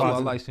 Not a level,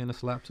 positive. I like seeing the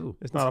slap too.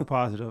 It's not a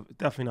positive. It's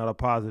definitely not a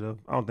positive.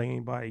 I don't think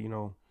anybody, you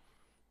know,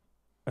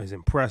 is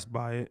impressed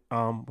by it.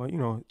 But you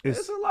know,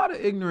 it's a lot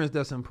of ignorance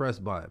that's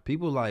impressed by it.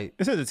 People like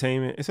it's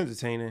entertainment. It's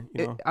entertaining.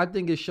 You know, I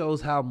think it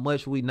shows how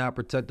much we not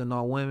protecting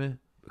our women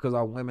because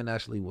our women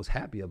actually was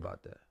happy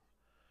about that.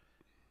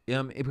 You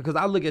know what I mean? Because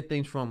I look at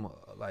things from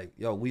like,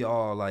 yo, we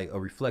all like a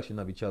reflection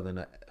of each other in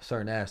a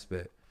certain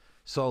aspect.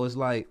 So it's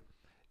like,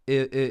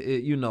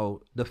 you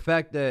know, the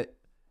fact that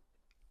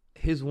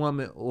his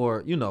woman,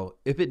 or you know,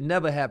 if it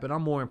never happened,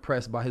 I'm more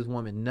impressed by his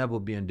woman never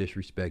being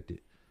disrespected.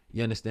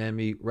 You understand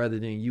me? Rather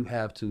than you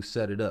have to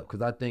set it up.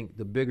 Because I think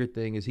the bigger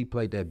thing is he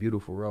played that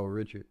beautiful role,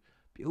 Richard.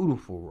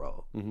 Beautiful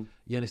role. Mm-hmm.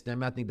 You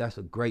understand me? I think that's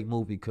a great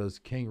movie because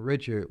King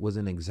Richard was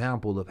an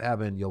example of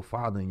having your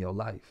father in your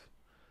life.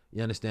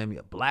 You understand me?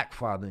 A black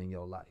father in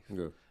your life.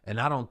 Yeah. And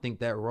I don't think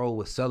that role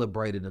was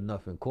celebrated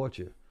enough in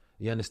culture.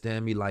 You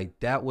understand me? Like,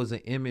 that was an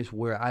image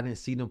where I didn't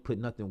see them put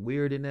nothing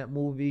weird in that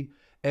movie.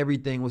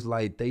 Everything was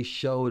like they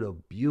showed a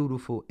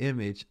beautiful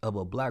image of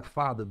a black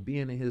father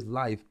being in his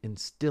life,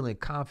 instilling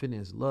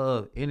confidence,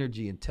 love,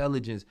 energy,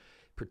 intelligence,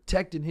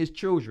 protecting his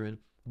children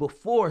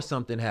before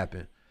something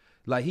happened.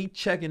 Like, he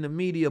checking the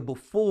media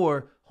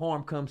before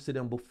harm comes to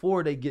them,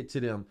 before they get to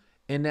them,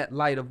 in that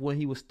light of when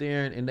he was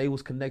staring and they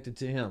was connected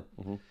to him.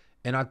 Mm-hmm.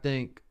 And I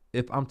think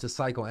if I'm to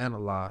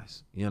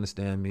psychoanalyze, you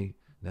understand me?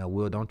 Now,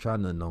 Will, don't try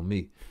nothing on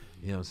me.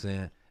 You know what I'm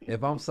saying?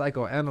 If I'm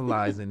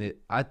psychoanalyzing it,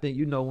 I think,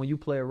 you know, when you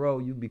play a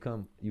role, you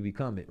become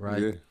it,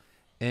 right? Yeah.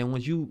 And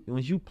when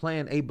you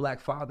playing a black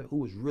father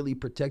who is really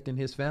protecting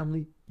his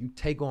family, you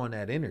take on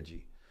that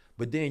energy.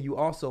 But then you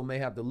also may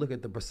have to look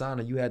at the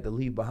persona you had to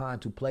leave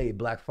behind to play a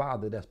black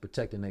father that's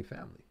protecting their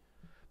family.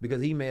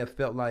 Because he may have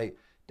felt like,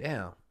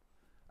 damn,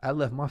 I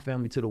left my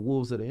family to the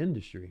wolves of the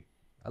industry.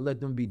 I let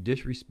them be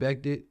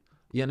disrespected.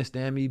 You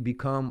understand me?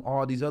 Become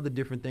all these other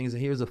different things.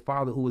 And here's a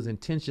father who was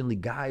intentionally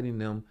guiding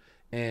them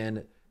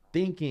and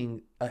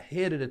thinking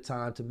ahead of the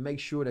time to make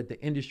sure that the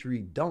industry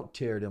don't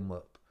tear them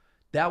up.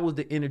 That was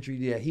the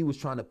energy that he was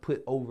trying to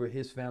put over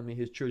his family,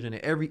 his children.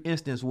 In every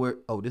instance where,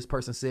 oh, this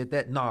person said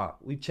that, nah,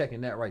 we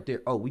checking that right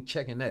there. Oh, we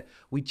checking that.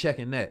 We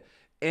checking that.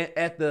 And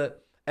at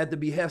the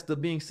behest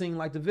of being seen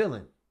like the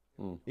villain.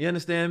 You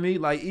understand me?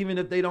 Like, even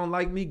if they don't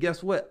like me,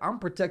 guess what? I'm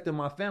protecting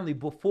my family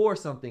before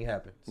something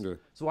happens. Yeah.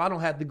 So I don't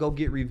have to go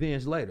get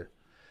revenge later.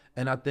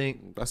 And I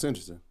think that's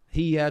interesting.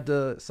 He had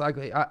to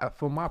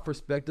from my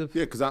perspective.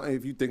 Yeah, because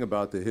if you think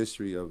about the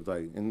history of,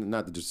 like, and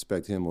not to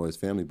disrespect him or his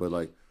family, but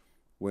like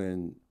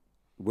when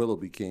Willow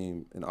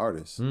became an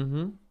artist.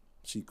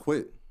 She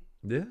quit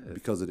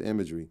because of the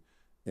imagery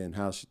and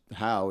how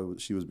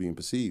she was being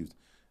perceived.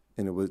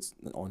 And it was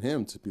on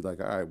him to be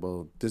like, all right,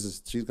 well,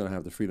 she's going to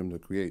have the freedom to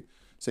create.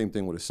 Same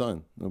thing with his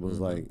son. It was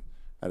like,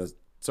 at a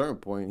certain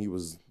point, he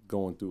was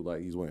going through,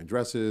 like, he's wearing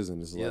dresses,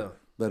 and it's like,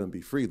 let him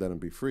be free, let him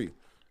be free.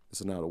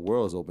 So now the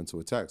world is open to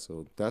attack.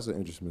 So that's an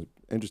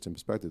interesting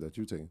perspective that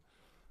you're taking.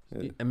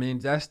 Yeah. I mean,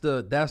 that's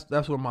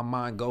where my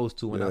mind goes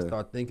to when I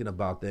start thinking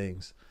about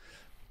things.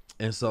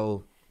 And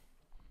so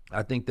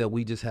I think that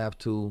we just have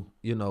to,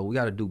 we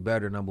got to do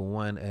better, number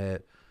one,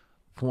 at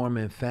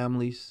forming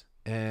families.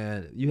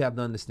 And you have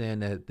to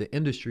understand that the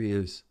industry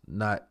is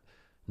not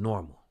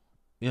normal.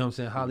 You know what I'm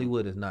saying?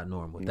 Hollywood is not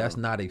normal. No. That's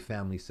not a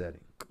family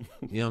setting.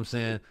 You know what I'm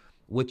saying?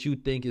 What you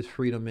think is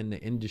freedom in the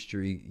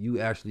industry,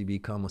 you actually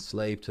become a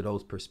slave to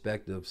those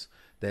perspectives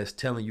that's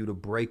telling you to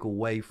break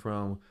away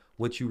from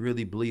what you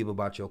really believe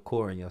about your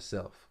core and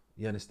yourself.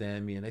 You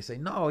understand me? And they say,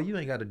 no, you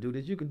ain't got to do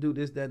this. You can do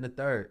this, that, and the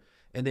third.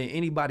 And then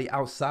anybody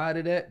outside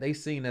of that, they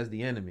seen as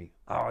the enemy.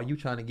 Oh, you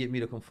trying to get me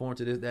to conform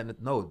to this, that, and the...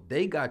 No,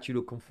 they got you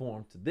to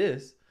conform to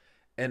this.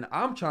 And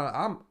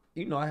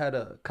I had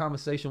a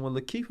conversation with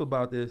Lakeith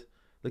about this,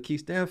 Lakeith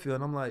Stanfield,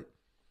 and I'm like,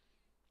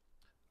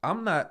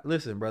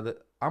 listen, brother,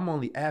 I'm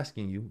only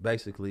asking you,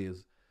 basically,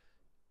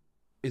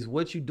 is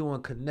what you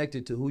doing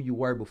connected to who you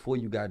were before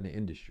you got in the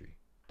industry?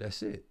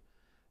 That's it.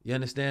 You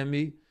understand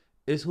me?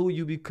 It's who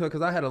you become,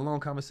 because I had a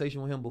long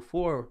conversation with him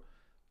before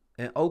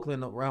in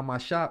Oakland around my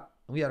shop.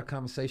 We had a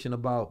conversation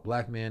about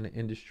black man in the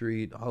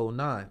industry, the whole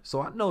nine.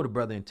 So I know the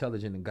brother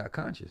intelligent and got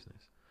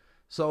consciousness.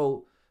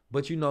 So,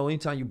 but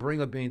anytime you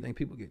bring up anything,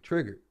 people get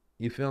triggered.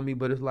 You feel me?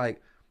 But it's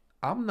like,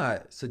 I'm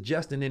not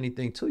suggesting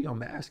anything to you.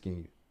 I'm asking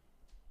you.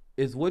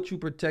 Is what you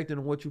protecting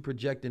and what you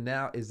projecting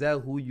now, is that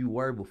who you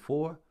were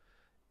before?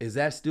 Is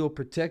that still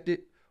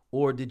protected?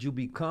 Or did you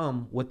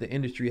become what the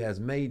industry has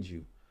made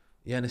you?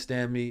 You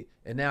understand me?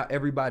 And now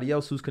everybody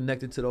else who's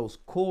connected to those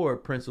core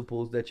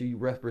principles that you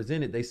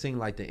represented, they seem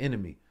like the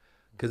enemy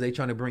because they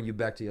trying to bring you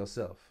back to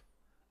yourself.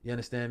 You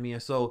understand me?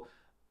 And so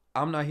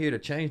I'm not here to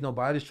change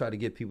nobody. I just try to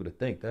get people to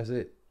think. That's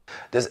it.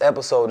 This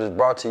episode is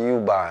brought to you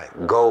by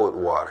Gold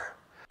Water.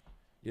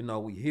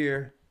 We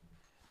here.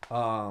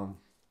 And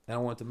I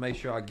want to make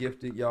sure I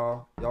gifted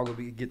y'all. Y'all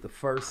gonna get the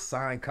first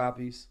signed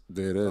copies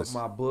of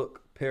my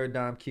book,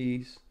 Paradigm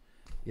Keys.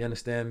 You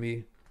understand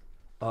me?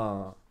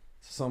 Some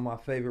of my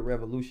favorite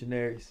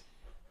revolutionaries.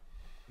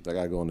 That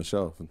gotta go on the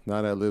shelf.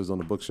 Now that lives on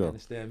the bookshelf. You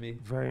understand me?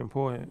 Very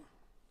important.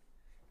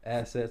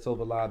 Assets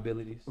over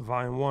liabilities.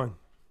 Volume 1.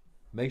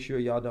 Make sure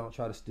y'all don't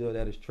try to steal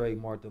that as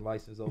trademark the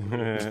license over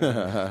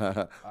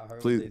there. I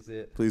heard please, what they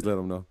said. Please let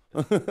them know.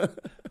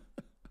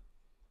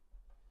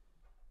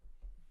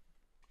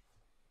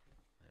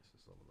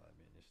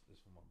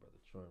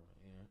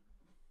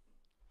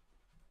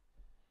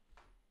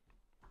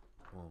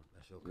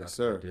 Yes,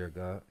 sir. Dear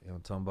God, you know what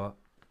I'm talking about?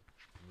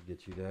 Let me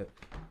get you that.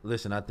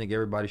 Listen, I think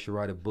everybody should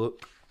write a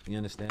book. You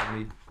understand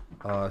me?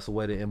 It's a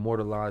way to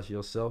immortalize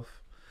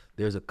yourself.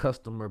 There's a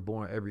customer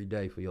born every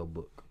day for your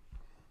book.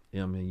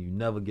 You know what I mean? You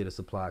never get a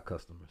supply of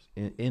customers.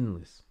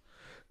 Endless.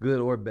 Good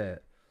or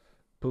bad.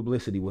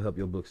 Publicity will help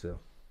your book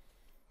sell.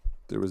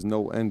 There is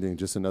no ending,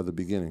 just another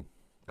beginning.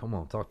 Come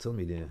on, talk to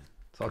me then.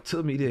 Talk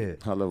to me then.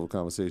 High level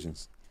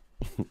conversations.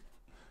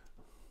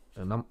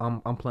 And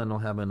I'm planning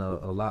on having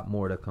a lot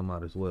more that come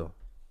out as well.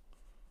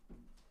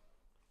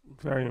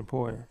 Very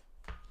important.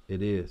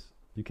 It is.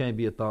 You can't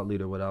be a thought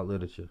leader without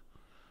literature.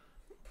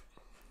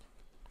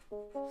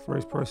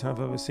 First person I've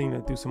ever seen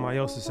that do somebody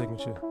else's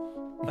signature.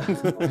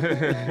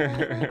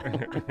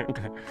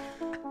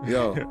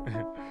 Yo,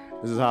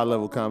 this is High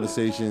Level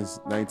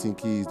Conversations. 19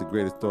 Keys, the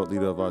greatest thought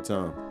leader of our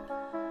time.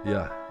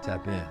 Yeah,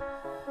 tap in.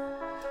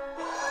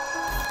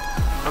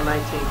 I'm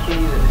 19 Keys,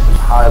 and this is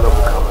High Level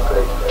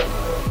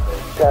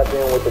Conversations. Tap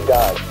in with the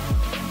guys.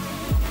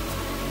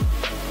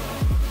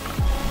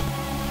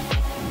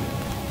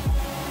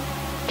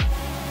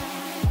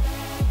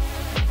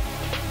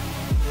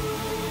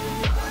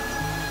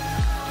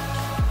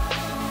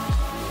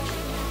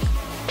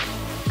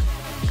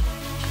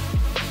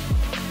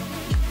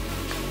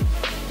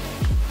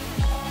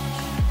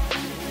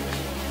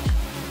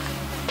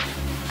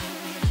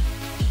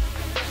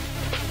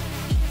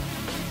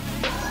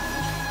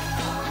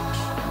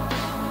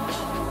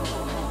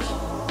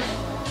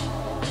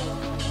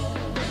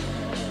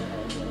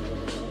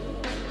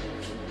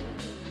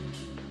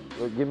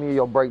 Give me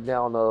your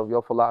breakdown of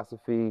your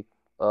philosophy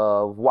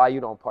of why you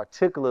don't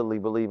particularly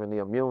believe in the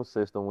immune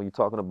system when you're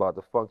talking about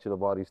the function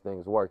of all these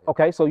things working.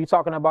 Okay, so you're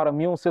talking about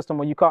immune system,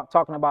 or you're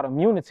talking about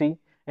immunity,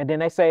 and then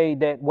they say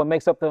that what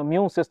makes up the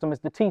immune system is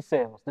the T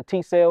cells. The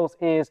T cells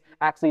is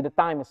actually the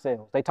thymus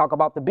cells. They talk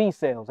about the B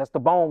cells, that's the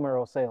bone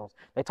marrow cells.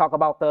 They talk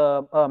about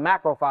the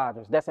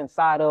macrophages, that's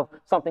inside of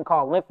something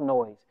called lymph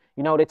nodes.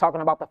 They're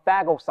talking about the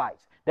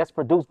phagocytes. That's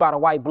produced by the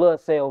white blood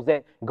cells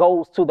that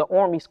goes to the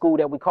army school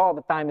that we call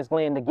the thymus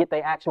gland to get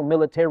their actual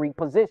military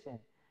position.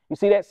 You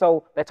see that?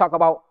 So they talk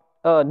about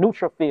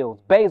neutrophils,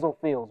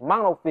 basophils,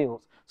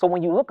 monophils. So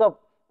when you look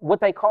up what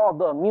they call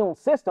the immune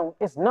system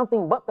is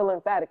nothing but the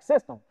lymphatic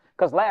system.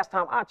 Because last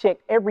time I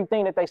checked,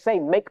 everything that they say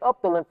make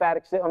up the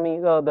lymphatic system, I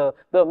mean, the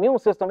immune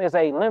system is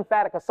a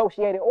lymphatic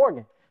associated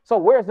organ. So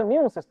where's the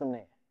immune system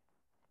then?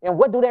 And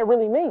what do that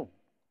really mean?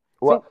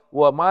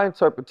 Well, my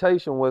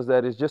interpretation was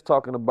that it's just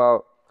talking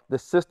about the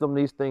system,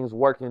 these things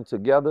working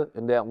together,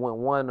 and that when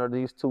one or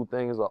these two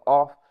things are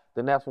off,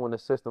 then that's when the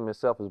system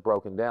itself is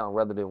broken down,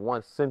 rather than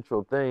one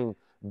central thing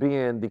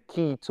being the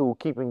key to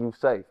keeping you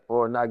safe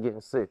or not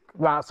getting sick.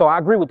 Right. So I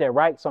agree with that,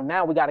 right? So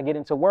now we got to get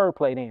into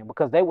wordplay then,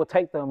 because they will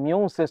take the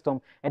immune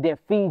system and then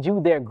feed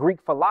you their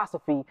Greek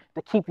philosophy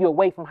to keep you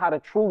away from how to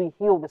truly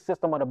heal the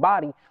system of the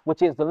body,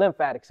 which is the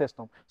lymphatic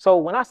system. So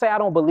when I say I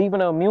don't believe in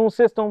the immune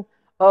system,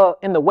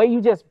 in the way you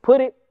just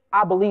put it,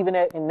 I believe in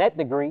that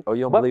degree. Oh,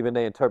 you don't believe in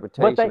their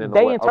interpretation? But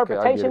their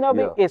interpretation of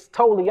it is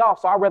totally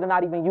off. So I'd rather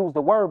not even use the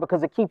word,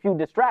 because it keeps you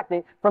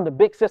distracted from the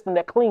big system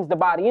that cleans the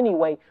body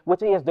anyway,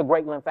 which is the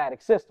great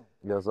lymphatic system.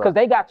 Because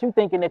they got you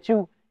thinking that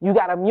you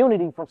got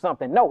immunity from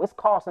something. No, it's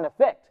cause and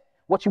effect.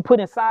 What you put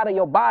inside of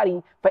your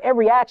body, for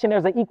every action,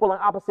 there's an equal and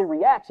opposite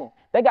reaction.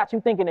 They got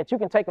you thinking that you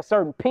can take a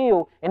certain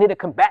pill and it'll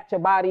combat your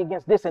body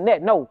against this and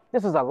that. No,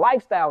 this is a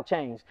lifestyle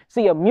change.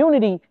 See,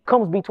 immunity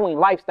comes between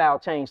lifestyle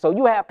change. So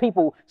you have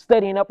people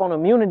studying up on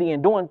immunity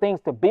and doing things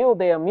to build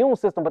their immune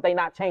system, but they're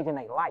not changing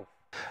their life.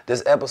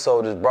 This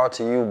episode is brought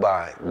to you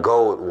by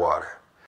Gold Water.